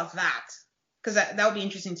about that, because that would be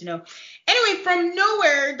interesting to know. Anyway, from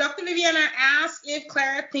nowhere, Dr. Viviana asks if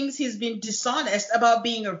Clara thinks he's been dishonest about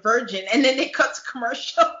being a virgin, and then they cut to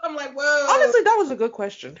commercial. I'm like, whoa. Honestly, that was a good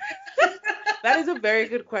question. That is a very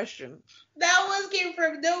good question. That one came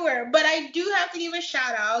from nowhere. But I do have to give a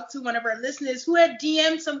shout out to one of our listeners who had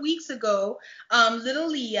DM'd some weeks ago, little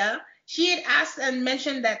Leah. She had asked and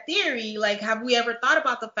mentioned that theory, like, have we ever thought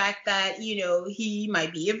about the fact that, he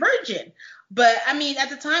might be a virgin? But I mean, at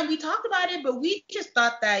the time we talked about it, but we just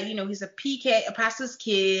thought that, he's a PK, a pastor's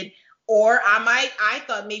kid, or I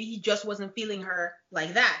thought maybe he just wasn't feeling her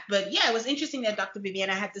like that. But yeah, it was interesting that Dr.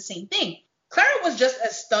 Viviana had the same thing. Clara was just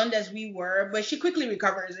as stunned as we were, but she quickly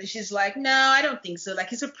recovers and she's like, no, I don't think so. Like,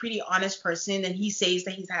 he's a pretty honest person and he says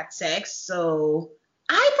that he's had sex. So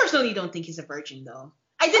I personally don't think he's a virgin, though.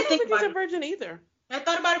 I don't think he's a virgin either. I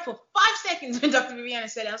thought about it for 5 seconds when Dr. Viviana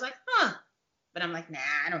said it. I was like, huh. But I'm like, nah,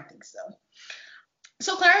 I don't think so.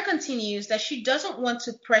 So Clara continues that she doesn't want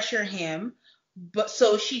to pressure him, but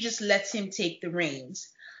so she just lets him take the reins.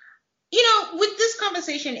 With this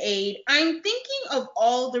conversation aid, I'm thinking of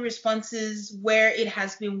all the responses where it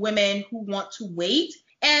has been women who want to wait.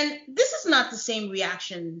 And this is not the same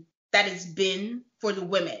reaction that it's been for the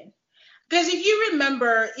women. Because if you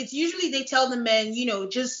remember, it's usually they tell the men,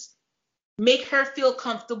 just make her feel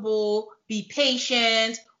comfortable, be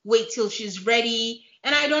patient, wait till she's ready.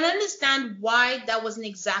 And I don't understand why that wasn't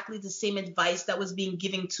exactly the same advice that was being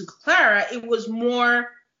given to Clara. It was more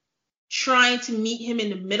trying to meet him in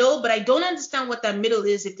the middle, but I don't understand what that middle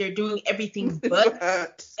is if they're doing everything but,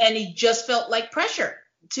 and it just felt like pressure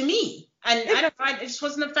to me. And I just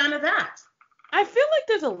wasn't a fan of that. I feel like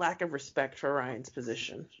there's a lack of respect for Ryan's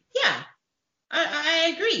position. Yeah,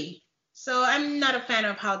 I agree. So I'm not a fan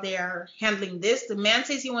of how they are handling this. The man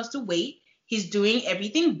says he wants to wait. He's doing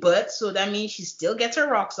everything but, so that means she still gets her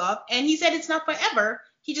rocks off. And he said it's not forever.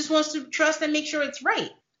 He just wants to trust and make sure it's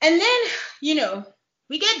right. And then,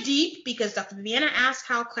 we get deep because Dr. Viviana asks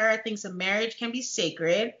how Clara thinks a marriage can be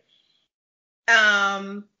sacred.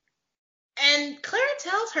 And Clara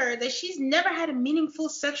tells her that she's never had a meaningful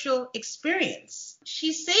sexual experience.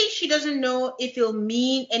 She says she doesn't know if it'll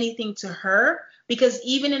mean anything to her because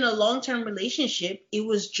even in a long-term relationship, it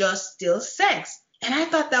was just still sex. And I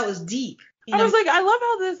thought that was deep. I was like, I love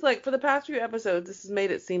how this, like, for the past few episodes, this has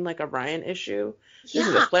made it seem like a Ryan issue. Yeah. This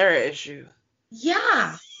is a Clara issue.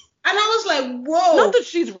 Yeah. And I was like, whoa. Not that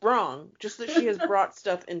she's wrong, just that she has brought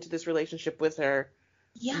stuff into this relationship with her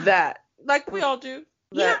that, like we all do,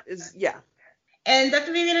 yeah. And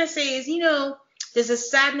Dr. Viviana says, there's a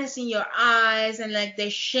sadness in your eyes and, like,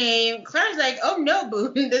 there's shame. Clara's like, oh, no,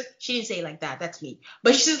 boo. She didn't say it like that. That's me.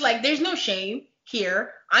 But she's like, there's no shame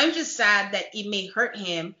here. I'm just sad that it may hurt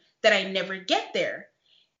him that I never get there.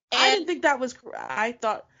 And I didn't think that was, I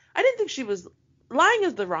didn't think she was, lying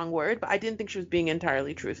is the wrong word, but I didn't think she was being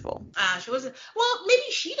entirely truthful. She wasn't, well, maybe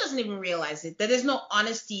she doesn't even realize it, that there's no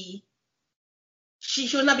honesty. She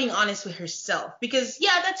was not being honest with herself because,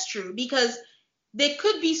 yeah, that's true, because there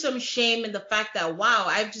could be some shame in the fact that, wow,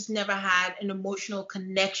 I've just never had an emotional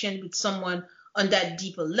connection with someone on that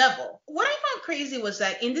deeper level. What I found crazy was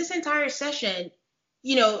that in this entire session,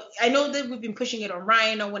 I know that we've been pushing it on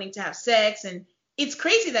Ryan, not wanting to have sex, and it's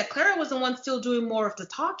crazy that Clara was the one still doing more of the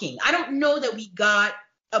talking. I don't know that we got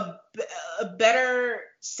a better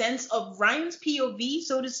sense of Ryan's POV,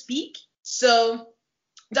 so to speak. So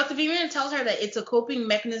Dr. Vivian tells her that it's a coping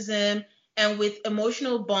mechanism, and with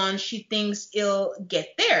emotional bonds, she thinks it'll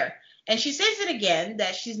get there. And she says it again,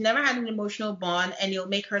 that she's never had an emotional bond, and it'll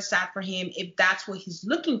make her sad for him if that's what he's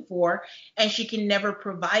looking for, and she can never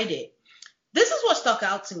provide it. This is what stuck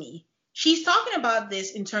out to me. She's talking about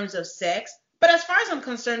this in terms of sex, but as far as I'm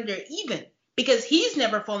concerned, they're even, because he's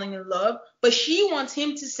never falling in love, but she wants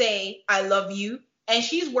him to say, I love you, and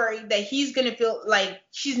she's worried that he's going to feel like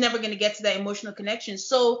she's never going to get to that emotional connection.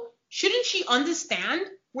 So shouldn't she understand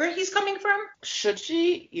where he's coming from? Should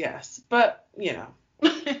she? Yes, but,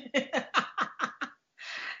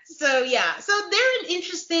 So, yeah. So they're an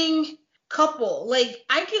interesting couple. Like,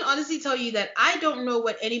 I can honestly tell you that I don't know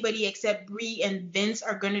what anybody except Bree and Vince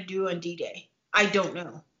are going to do on D-Day. I don't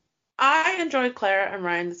know. I enjoyed Clara and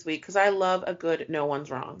Ryan this week because I love a good no one's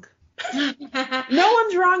wrong. No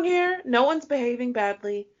one's wrong here. No one's behaving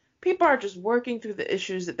badly. People are just working through the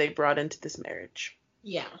issues that they brought into this marriage.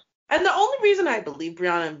 Yeah. And the only reason I believe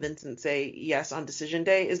Brianna and Vincent say yes on decision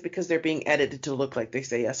day is because they're being edited to look like they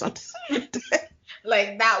say yes on decision day.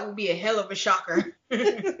 Like, that would be a hell of a shocker. Do you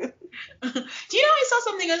know, I saw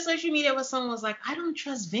something on social media where someone was like, I don't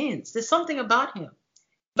trust Vince. There's something about him.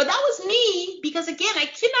 But that was me because, again, I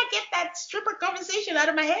cannot get that stripper conversation out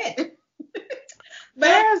of my head.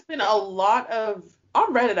 There has been a lot of,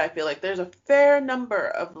 on Reddit, I feel like there's a fair number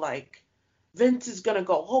of, like, Vince is going to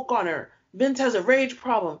go Hulk on her. Vince has a rage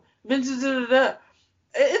problem. Vince is da-da-da.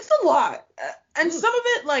 It's a lot. And some of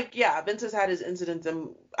it, like, yeah, Vince has had his incidents,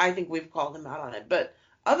 and I think we've called him out on it. But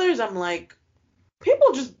others, I'm like,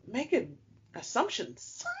 people just making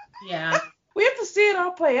assumptions. Yeah. We have to see it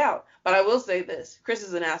all play out. But I will say this. Chris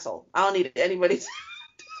is an asshole. I don't need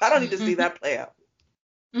to see that play out.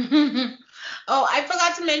 Oh, I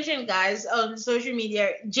forgot to mention, guys, on social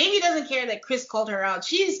media, Jamie doesn't care that Chris called her out.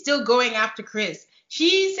 She is still going after Chris.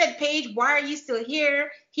 She said, Paige, why are you still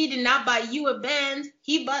here? He did not buy you a Benz.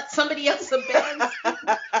 He bought somebody else a Benz. The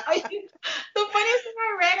funniest thing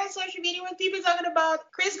I read on social media was people talking about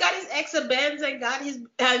Chris got his ex a Benz and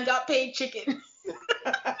got paid chicken.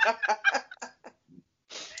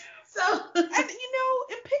 So, and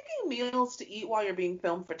in picking meals to eat while you're being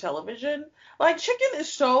filmed for television, like, chicken is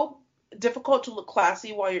so difficult to look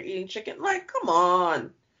classy while you're eating chicken. Like, come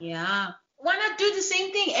on. Yeah. Why not do the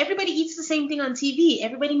same thing? Everybody eats the same thing on TV.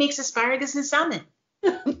 Everybody makes asparagus and salmon.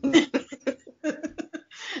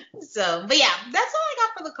 So, but yeah, that's all I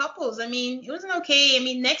got for the couples. I mean, it wasn't okay. I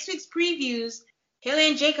mean, next week's previews, Haley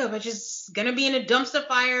and Jacob are just going to be in a dumpster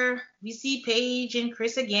fire. We see Paige and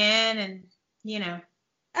Chris again, and,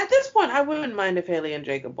 At this point, I wouldn't mind if Haley and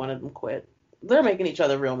Jacob, one of them, quit. They're making each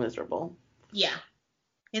other real miserable. Yeah.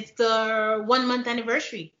 It's the 1 month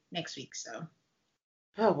anniversary next week, so.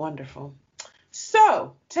 Oh, wonderful.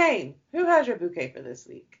 So, Tane, who has your bouquet for this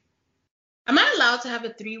week? Am I allowed to have a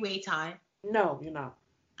 3-way tie? No, you're not.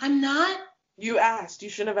 I'm not? You asked. You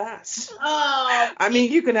shouldn't have asked. Oh. I mean,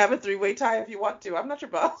 you can have a 3-way tie if you want to. I'm not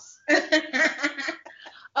your boss. Okay,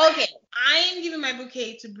 I am giving my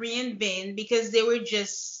bouquet to Brie and Vin because they were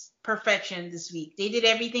just perfection this week. They did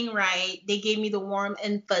everything right. They gave me the warm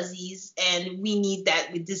and fuzzies, and we need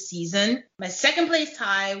that with this season. My second place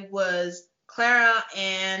tie was Clara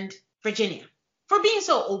and Virginia for being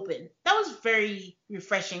so open. That was very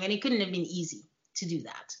refreshing, and it couldn't have been easy to do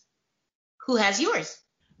that. Who has yours?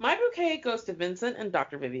 My bouquet goes to Vincent and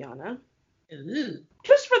Dr. Viviana. Ooh.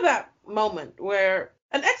 Just for that moment where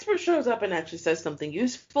an expert shows up and actually says something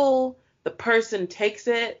useful, the person takes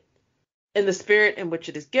it in the spirit in which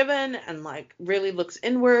it is given and, like, really looks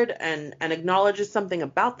inward and acknowledges something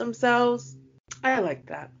about themselves. I like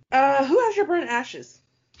that. Who has your burnt ashes?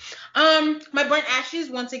 My burnt ashes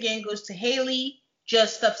once again goes to Haley.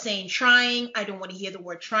 Just stop saying trying. I don't want to hear the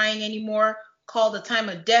word trying anymore. Call the time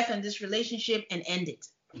of death in this relationship and end it.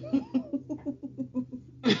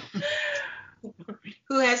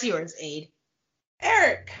 Who has yours, Aid?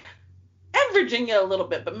 Eric. And Virginia a little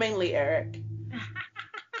bit, but mainly Eric.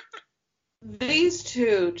 These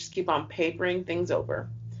two just keep on papering things over.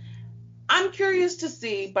 I'm curious to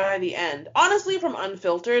see by the end. Honestly, from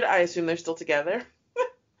Unfiltered, I assume they're still together.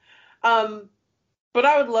 But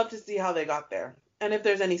I would love to see how they got there. And if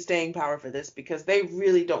there's any staying power for this, because they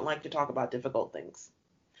really don't like to talk about difficult things.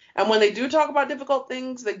 And when they do talk about difficult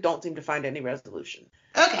things, they don't seem to find any resolution.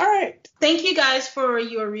 Okay. All right. Thank you guys for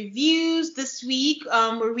your reviews this week.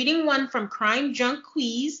 We're reading one from Crime Junk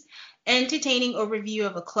Quiz, entertaining overview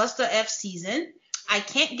of a Cluster F season. I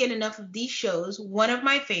can't get enough of these shows. One of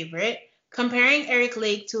my favorite. Comparing Eric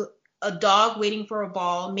Lake to a dog waiting for a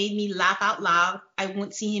ball made me laugh out loud. I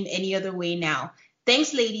won't see him any other way now.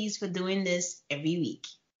 Thanks, ladies, for doing this every week.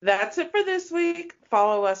 That's it for this week.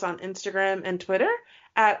 Follow us on Instagram and Twitter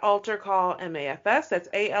at AltarCallMAFS. That's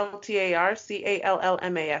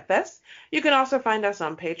AltarCallMAFS. You can also find us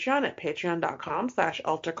on Patreon at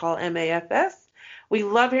patreon.com/AltarCallMAFS. We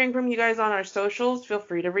love hearing from you guys on our socials. Feel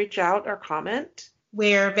free to reach out or comment.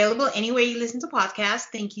 We're available anywhere you listen to podcasts.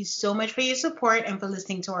 Thank you so much for your support and for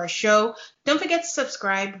listening to our show. Don't forget to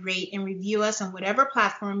subscribe, rate, and review us on whatever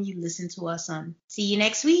platform you listen to us on. See you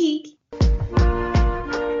next week.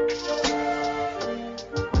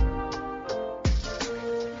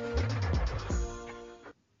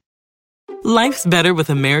 Life's better with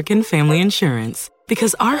American Family Insurance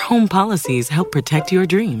because our home policies help protect your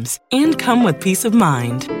dreams and come with peace of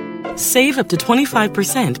mind. Save up to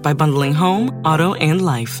 25% by bundling home, auto, and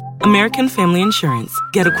life. American Family Insurance.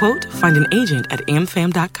 Get a quote, find an agent at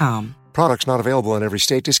amfam.com. Products not available in every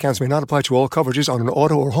state. Discounts may not apply to all coverages on an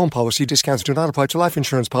auto or home policy. Discounts do not apply to life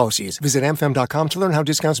insurance policies. Visit amfam.com to learn how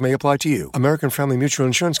discounts may apply to you. American Family Mutual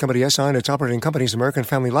Insurance Company, SI, and its operating companies, American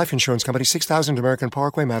Family Life Insurance Company, 6000 American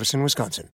Parkway, Madison, Wisconsin.